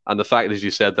 And the fact, as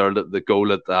you said there, the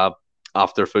goal at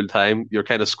after full time, you're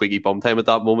kind of squeaky bum time at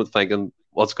that moment, thinking,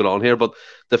 what's going on here? But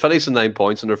they finished in 9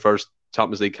 points in their first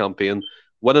Champions League campaign,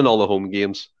 winning all the home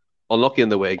games, unlucky in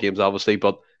the away games, obviously,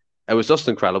 but it was just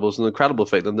incredible. It was an incredible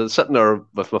feeling. And sitting there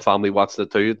with my family watching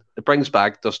it too, it brings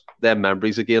back just them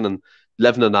memories again and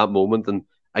living in that moment. And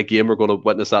again, we're going to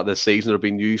witness that this season. There'll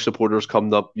be new supporters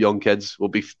coming up, young kids. We'll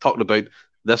be talking about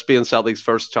this being Celtic's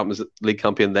first Champions League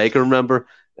campaign they can remember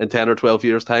in 10 or 12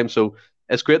 years' time. So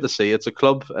it's great to see. It's a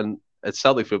club and it's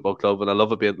Celtic Football Club, and I love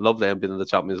them being in the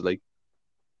Champions League.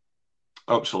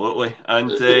 Absolutely.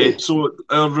 And so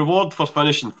our reward for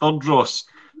finishing third, Ross,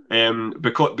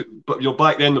 but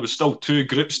back then there was still 2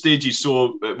 group stages,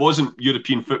 so it wasn't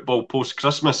European football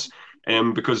post-Christmas.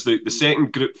 Because the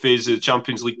second group phase of the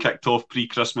Champions League kicked off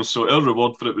pre-Christmas, so our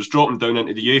reward for it was dropping down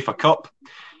into the UEFA Cup,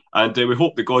 and we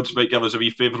hope the gods might give us a wee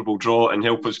favourable draw and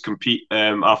help us compete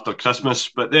after Christmas.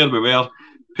 But there we were,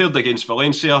 paired against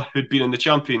Valencia, who'd been in the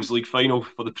Champions League final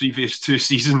for the previous 2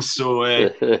 seasons, so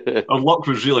our luck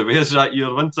was really ways that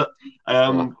year, wasn't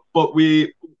it? But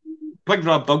Big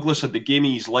Rab Douglas had the game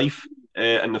of his life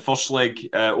in the first leg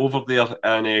over there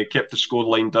and kept the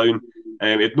scoreline down.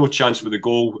 He had no chance with the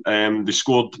goal. They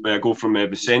scored a goal from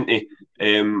Vicente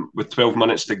with 12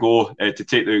 minutes to go to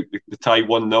take the tie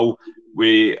 1-0.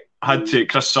 We had to,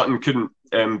 Chris Sutton couldn't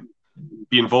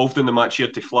be involved in the match here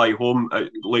to fly home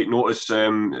at late notice.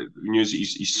 News that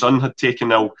his son had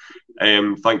taken ill.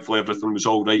 Thankfully, everything was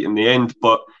all right in the end.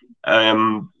 But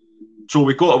so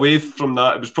we got away from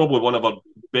that. It was probably one of our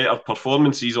better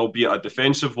performances, albeit a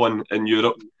defensive one in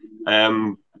Europe.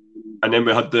 And then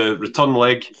we had the return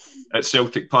leg at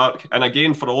Celtic Park, and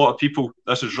again, for a lot of people,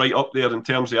 this is right up there in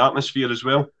terms of atmosphere as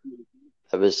well.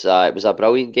 It was a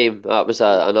brilliant game. That was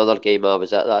another game I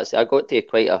was at. I got to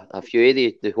quite a few of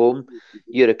the home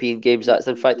European games.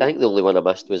 In fact, I think the only one I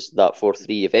missed was that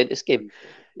 4-3 Juventus game,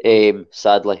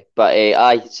 sadly.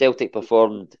 But Celtic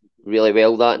performed really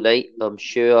well that night. I'm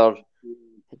sure.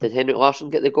 Did Henrik Larsson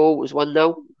get the goal? It was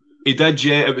 1-0. He did,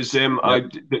 yeah. It was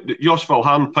Jos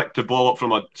Valhaan picked the ball up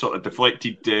from a sort of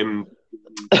deflected.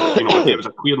 It was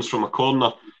a clearance from a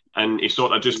corner, and he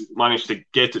sort of just managed to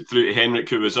get it through to Henrik,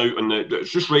 who was out on it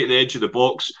was just right at the edge of the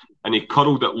box, and he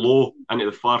curled it low into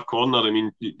the far corner. I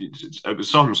mean, it was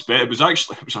something special. It was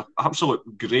an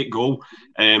absolute great goal,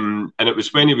 and it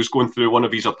was when he was going through one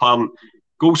of his apparent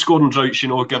goal scoring droughts,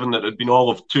 given that it had been all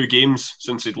of 2 games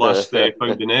since he'd last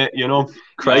found the net,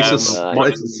 Crisis.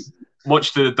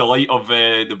 Much to the delight of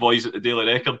the boys at the Daily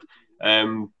Record.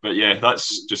 But yeah,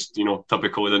 that's just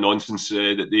typical of the nonsense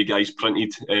that they guys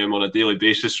printed on a daily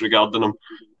basis regarding them.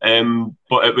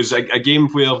 But it was a game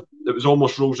where it was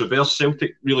almost roles reversed.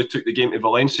 Celtic really took the game to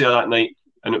Valencia that night,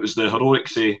 and it was the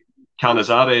heroics of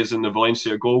Canizares in the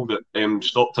Valencia goal that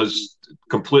stopped us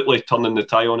completely turning the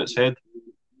tie on its head.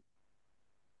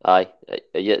 Aye,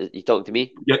 you talking to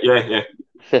me? Yeah.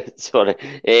 Sorry.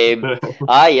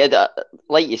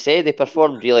 Like you said, they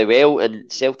performed really well,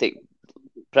 and Celtic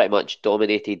pretty much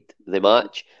dominated the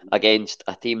match against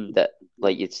a team that,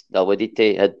 like you alluded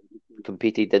to, had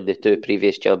competed in the 2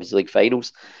 previous Champions League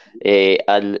finals,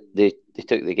 and they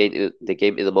took the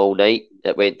game to them all night.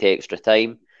 It went to extra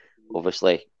time.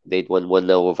 Obviously, they'd won 1-0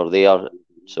 over there,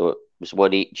 so it was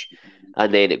 1 each,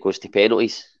 and then it goes to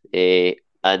penalties.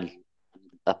 And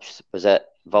was it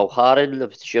Valgaeren?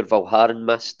 I'm sure Valgaeren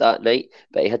missed that night,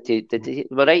 but he had to.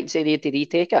 Am I right in saying he had to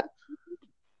retake it?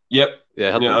 Yep.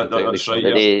 Yeah, that's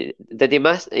right. Did he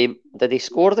miss? Did he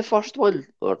score the first one?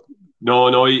 Or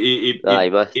no, he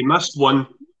missed one.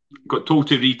 Got told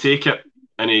to retake it,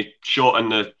 and he shot in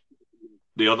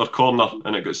the other corner,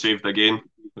 and it got saved again.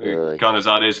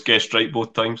 Canizares guessed right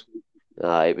both times.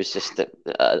 It was just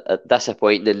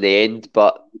disappointing in the end,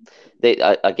 but they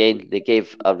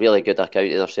gave a really good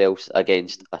account of themselves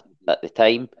against, at the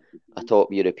time, a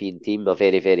top European team, a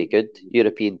very, very good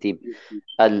European team.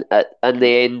 And in the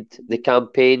end, the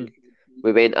campaign,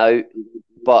 we went out,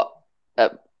 but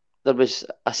there was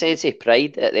a sense of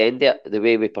pride at the end of it, the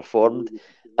way we performed.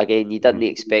 Again, you didn't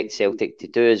expect Celtic to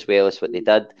do as well as what they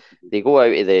did. They go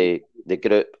out of the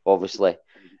group, obviously,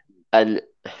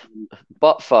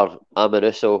 but for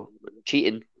Amoruso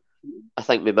cheating, I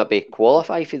think we maybe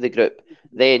qualify for the group.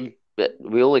 Then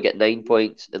we only get 9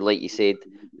 points, and like you said,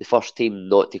 the first team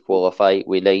not to qualify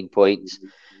with 9 points.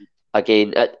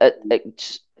 Again, I'm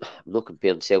not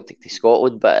comparing Celtic to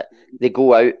Scotland, but they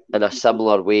go out in a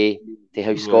similar way to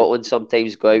how Scotland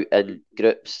sometimes go out in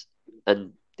groups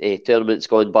and tournaments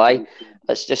gone by.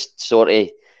 It's just sort of,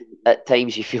 at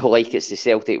times you feel like it's the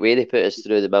Celtic way. They put us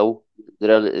through the mill,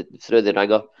 through the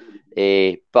ringer.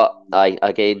 But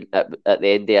again, at the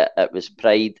end of it was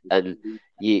pride, and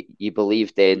you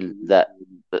believed then that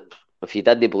if you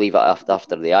didn't believe it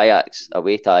after the Ajax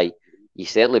away tie, you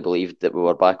certainly believed that we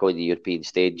were back on the European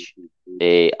stage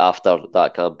after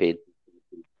that campaign.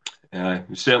 Yeah,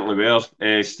 we certainly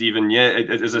were, Stephen. Yeah,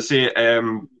 as I say,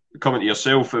 coming to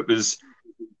yourself,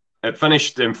 it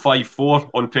finished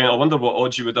 5-4 on penalty. I wonder what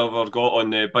odds you would have ever got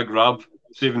on Big Rab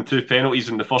saving 2 penalties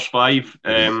in the first 5.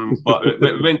 But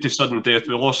it went to sudden death.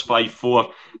 We lost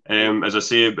 5-4. As I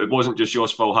say, it wasn't just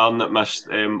Jos Valhaeren that missed.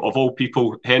 Of all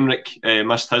people, Henrik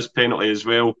missed his penalty as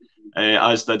well,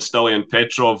 as did Stilian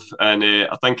Petrov. And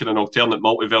I think in an alternate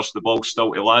multiverse, the ball's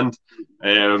still to land.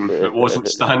 It wasn't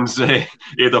Stan's. He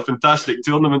had a fantastic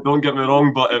tournament, don't get me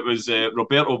wrong, but it was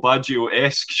Roberto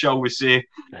Baggio-esque, shall we say,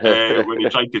 when he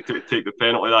tried to take the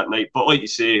penalty that night. But like you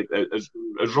say, as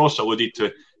Ross alluded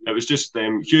to, it was just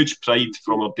huge pride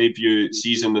from our debut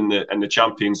season in the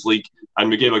Champions League,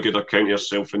 and we gave a good account of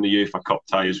ourselves in the UEFA Cup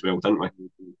tie as well, didn't we?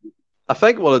 I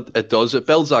think what it does, it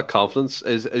builds that confidence.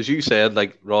 Is, as you said,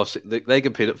 like Ross, they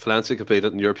competed, Valencia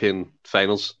competed in European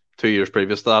finals 2 years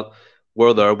previous to that.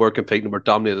 We're there, we're competing, we're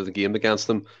dominated the game against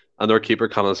them, and their keeper,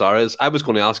 Canizares. I was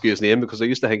going to ask you his name because I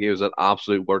used to think he was an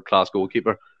absolute world-class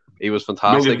goalkeeper. He was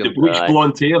fantastic. The bleached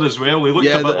blonde hair as well. He looked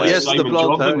a bit like Simon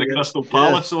Jordan, the Crystal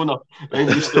Palace owner.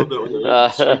 He's still got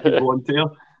the blonde hair.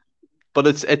 But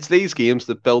it's these games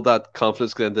that build that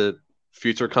confidence going into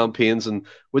future campaigns, and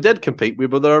we did compete. We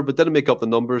were there, but didn't make up the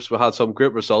numbers. We had some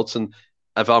great results, and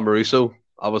if Amoruso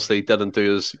obviously didn't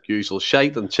do his usual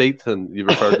shite and cheat, and you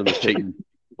referred to him as cheating,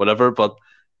 whatever, but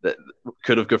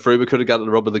could have got through. We could have gotten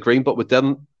the rub of the green, but we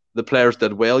didn't. The players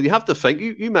did well. You have to think,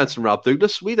 you mentioned Rob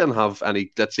Douglas. We didn't have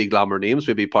any glitzy glamour names,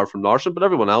 maybe apart from Larson, but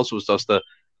everyone else was just a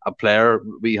player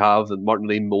we have, and Martin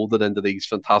Lee moulded into these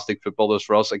fantastic footballers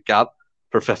for us. A Gat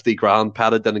for 50 grand.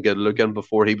 Pettit didn't get a look in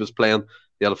before he was playing.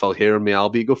 The NFL here in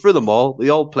Mialbi. You go through them all. They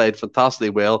all played fantastically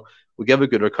well. We give a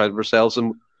good account of ourselves,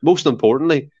 and most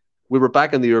importantly, we were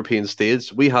back in the European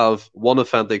stage. We have one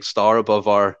authentic star above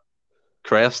our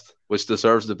crest, which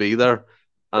deserves to be there.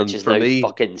 And which is for now me,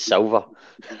 fucking silver.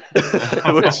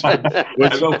 There's a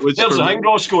thing,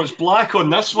 Roscoe. It's black on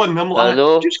this one. I'm like,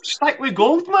 just stick with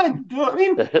gold, man. Do you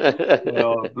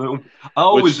know what I mean? I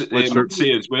always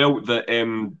say as well that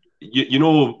you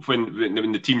know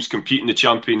when the teams compete in the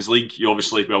Champions League, you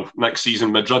obviously, next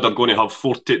season Madrid are going to have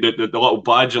 40. The little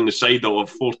badge on the side will have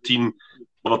 14.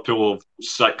 Liverpool have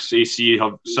 6. AC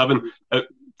have 7. It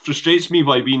frustrates me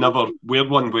why we never wear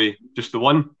one with just the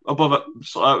one above it.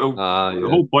 So the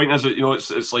whole point is that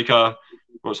it's like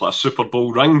it's like a Super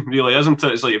Bowl ring, really, isn't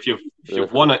it? It's like if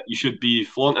you've won it, you should be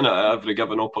flaunting it at every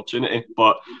given opportunity.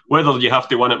 But whether you have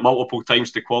to win it multiple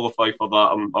times to qualify for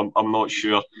that, I'm not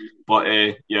sure. But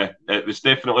it was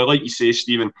definitely, like you say,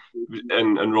 Stephen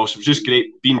and Ross, it was just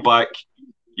great being back.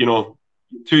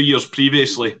 2 years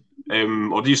previously,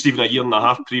 or just even a year and a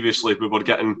half previously, we were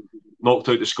getting knocked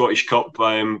out the Scottish Cup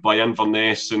by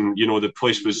Inverness, and the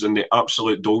place was in the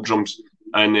absolute doldrums.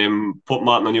 And what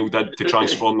Martin O'Neill did to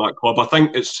transform that club, I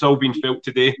think it's still being felt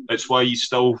today. It's why he's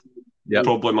still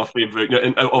probably my favourite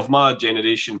of my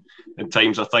generation. In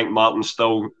times, I think Martin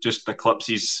still just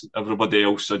eclipses everybody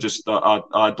else.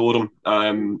 I adore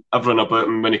him. Everything about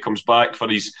him when he comes back for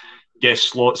his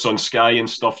guest slots on Sky and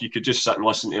stuff, you could just sit and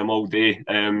listen to him all day.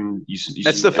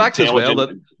 It's the fact as well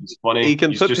that he's funny. He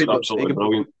can he's put just people, absolutely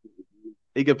brilliant.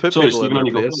 He can put people in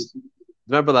their place.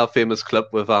 Remember that famous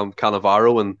clip with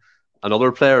Cannavaro and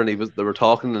another player, and they were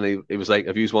talking, and he was like,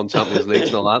 "Have you won Champions Leagues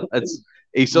and all that?"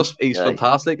 He's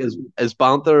fantastic. His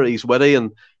banter, he's witty,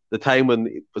 and the time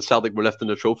when Celtic were lifting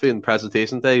the trophy in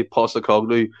presentation day,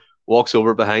 Postecoglou walks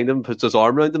over behind him, puts his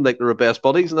arm around him like they were best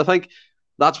buddies, and I think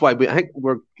that's why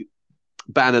we're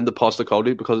banning the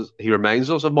Postecoglou, because he reminds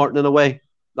us of Martin in a way.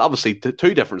 Obviously,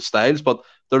 two different styles, but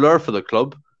they're there for the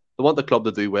club. They want the club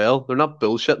to do well. They're not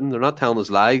bullshitting. They're not telling us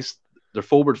lies. they're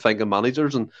forward-thinking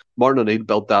managers, and Martin O'Neill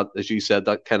built that, as you said,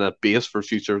 that kind of base for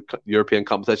future European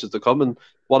competitions to come. And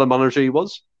what a manager he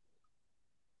was.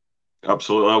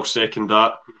 Absolutely, I'll second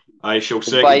that. I shall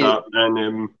second that.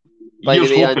 And by the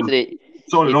way, Anthony,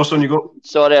 sorry, Ross, on you go.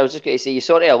 Sorry, I was just going to say, you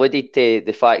sort of alluded to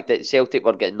the fact that Celtic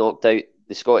were getting knocked out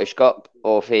the Scottish Cup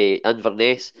of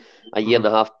Inverness a year and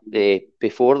a half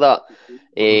before that,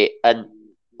 and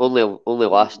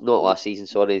not last season,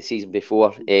 sorry, the season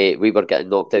before, we were getting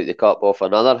knocked out the cup off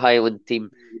another Highland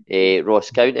team,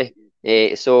 Ross County.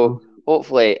 So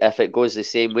hopefully, if it goes the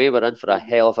same way, we're in for a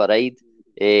hell of a ride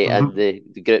in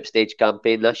the group stage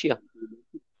campaign this year.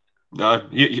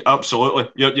 Absolutely.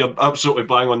 You're absolutely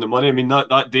bang on the money. I mean,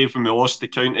 that day when we lost the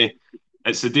county,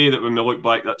 it's the day that when we look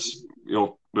back, that's,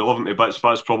 we love him to bits.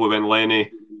 That's probably when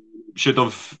Lenny should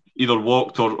have either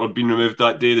walked or been removed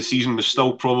that day. The season was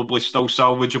probably still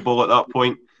salvageable at that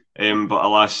point. But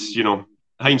alas,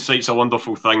 hindsight's a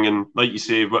wonderful thing. And like you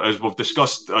say, as we've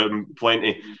discussed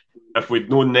plenty, if we'd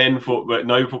known then what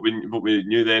we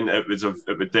knew then, it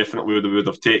would definitely would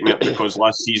have taken it, because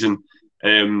last season,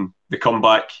 the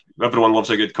comeback, everyone loves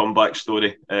a good comeback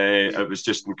story. It was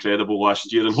just incredible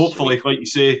last year, and hopefully, like you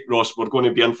say, Ross, we're going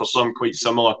to be in for something quite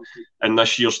similar in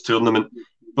this year's tournament.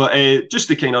 But just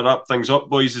to kind of wrap things up,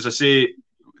 boys, as I say,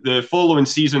 the following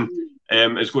season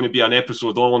is going to be an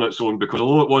episode all on its own, because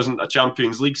although it wasn't a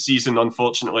Champions League season,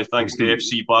 unfortunately, thanks to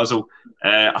FC Basel,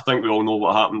 I think we all know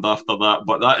what happened after that.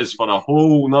 But that is for a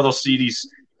whole another series.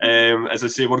 As I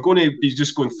say, we're going to be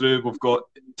just going through. We've got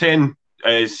 10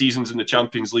 seasons in the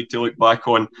Champions League to look back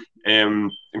on,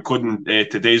 including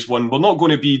today's one. We're not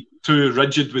going to be too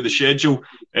rigid with the schedule.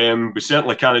 We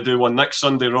certainly can't do one next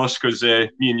Sunday, Ross, because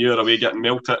me and you are away getting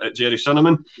melted at Jerry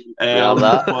Cinnamon.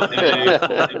 But,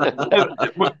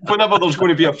 whenever there's going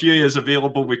to be a few years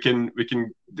available, we can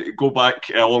go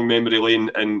back along memory lane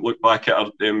and look back at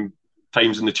our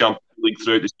times in the Champions League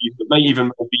throughout the season. It might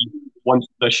even be, once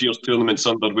this year's tournament's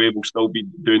underway, we'll still be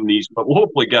doing these, but we'll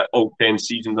hopefully get all 10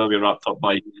 seasons maybe wrapped up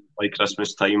by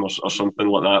Christmas time or something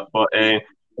like that. But the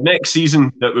next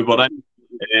season that we were in,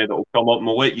 that will come up, and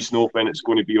we'll let you know when it's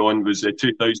going to be on, was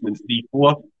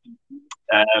 2003-04.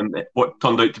 What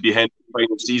turned out to be Henry's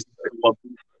final season at the club,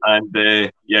 and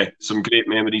some great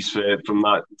memories from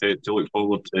that to look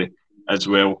forward to as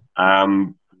well.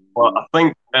 But I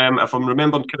think, if I'm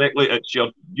remembering correctly, it's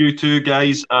you two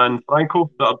guys and Franco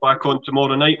that are back on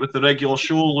tomorrow night with the regular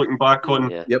show, looking back on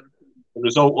the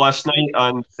result last night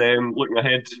and looking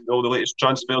ahead to all the latest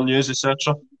transfer news,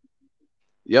 etc.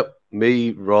 Yep,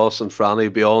 me, Ross and Franny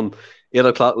will be on 8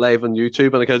 o'clock live on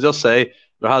YouTube. And I can just say,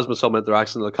 there has been some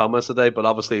interaction in the comments today, but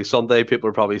obviously Sunday people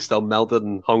are probably still melted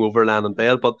and hungover, lying in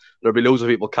bed, but there'll be loads of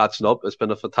people catching up. It's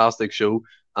been a fantastic show,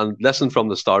 and listen from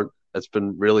the start. It's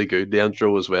been really good. The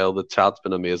intro as well. The chat's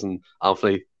been amazing.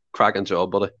 Anthony, cracking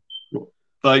job, buddy.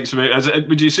 Thanks, mate.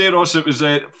 Would you say, Ross, it was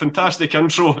a fantastic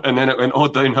intro and then it went all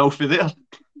downhill for there?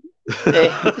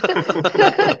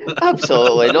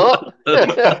 Absolutely not.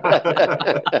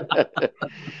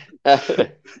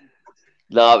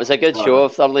 No, it was a good show.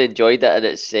 I've thoroughly enjoyed it, and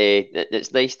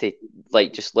it's nice to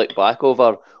just look back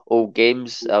over old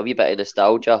games. A wee bit of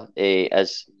nostalgia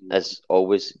is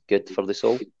always good for the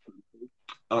soul.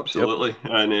 Absolutely.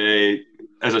 Yep. And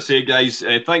as I say, guys,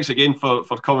 thanks again for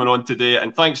coming on today,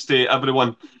 and thanks to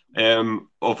everyone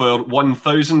of our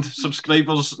 1,000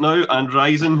 subscribers now and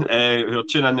rising who are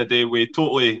tuning in today. We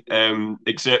totally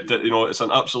accept that it's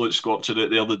an absolute scorcher out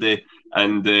there today,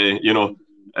 and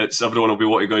it's everyone will be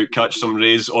wanting to go out, catch some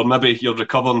rays, or maybe you're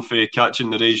recovering for catching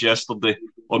the rays yesterday,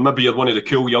 or maybe you're one of the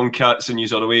cool young cats and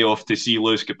you're away off to see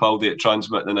Lewis Capaldi at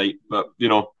Transmit tonight. But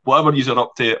whatever you're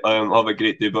up to, have a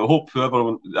great day. But I hope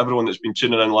everyone that's been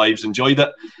tuning in live's enjoyed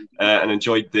it and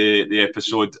enjoyed the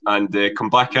episode, and come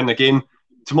back in again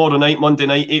tomorrow night, Monday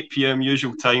night, 8 p.m.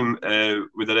 usual time,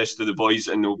 with the rest of the boys,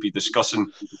 and they'll be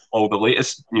discussing all the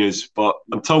latest news. But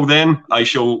until then, I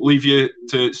shall leave you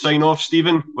to sign off,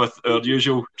 Stephen, with our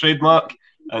usual trademark.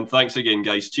 And thanks again,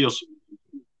 guys. Cheers.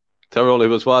 Tell everyone who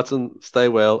was watching, stay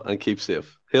well and keep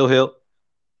safe. Hail, hail.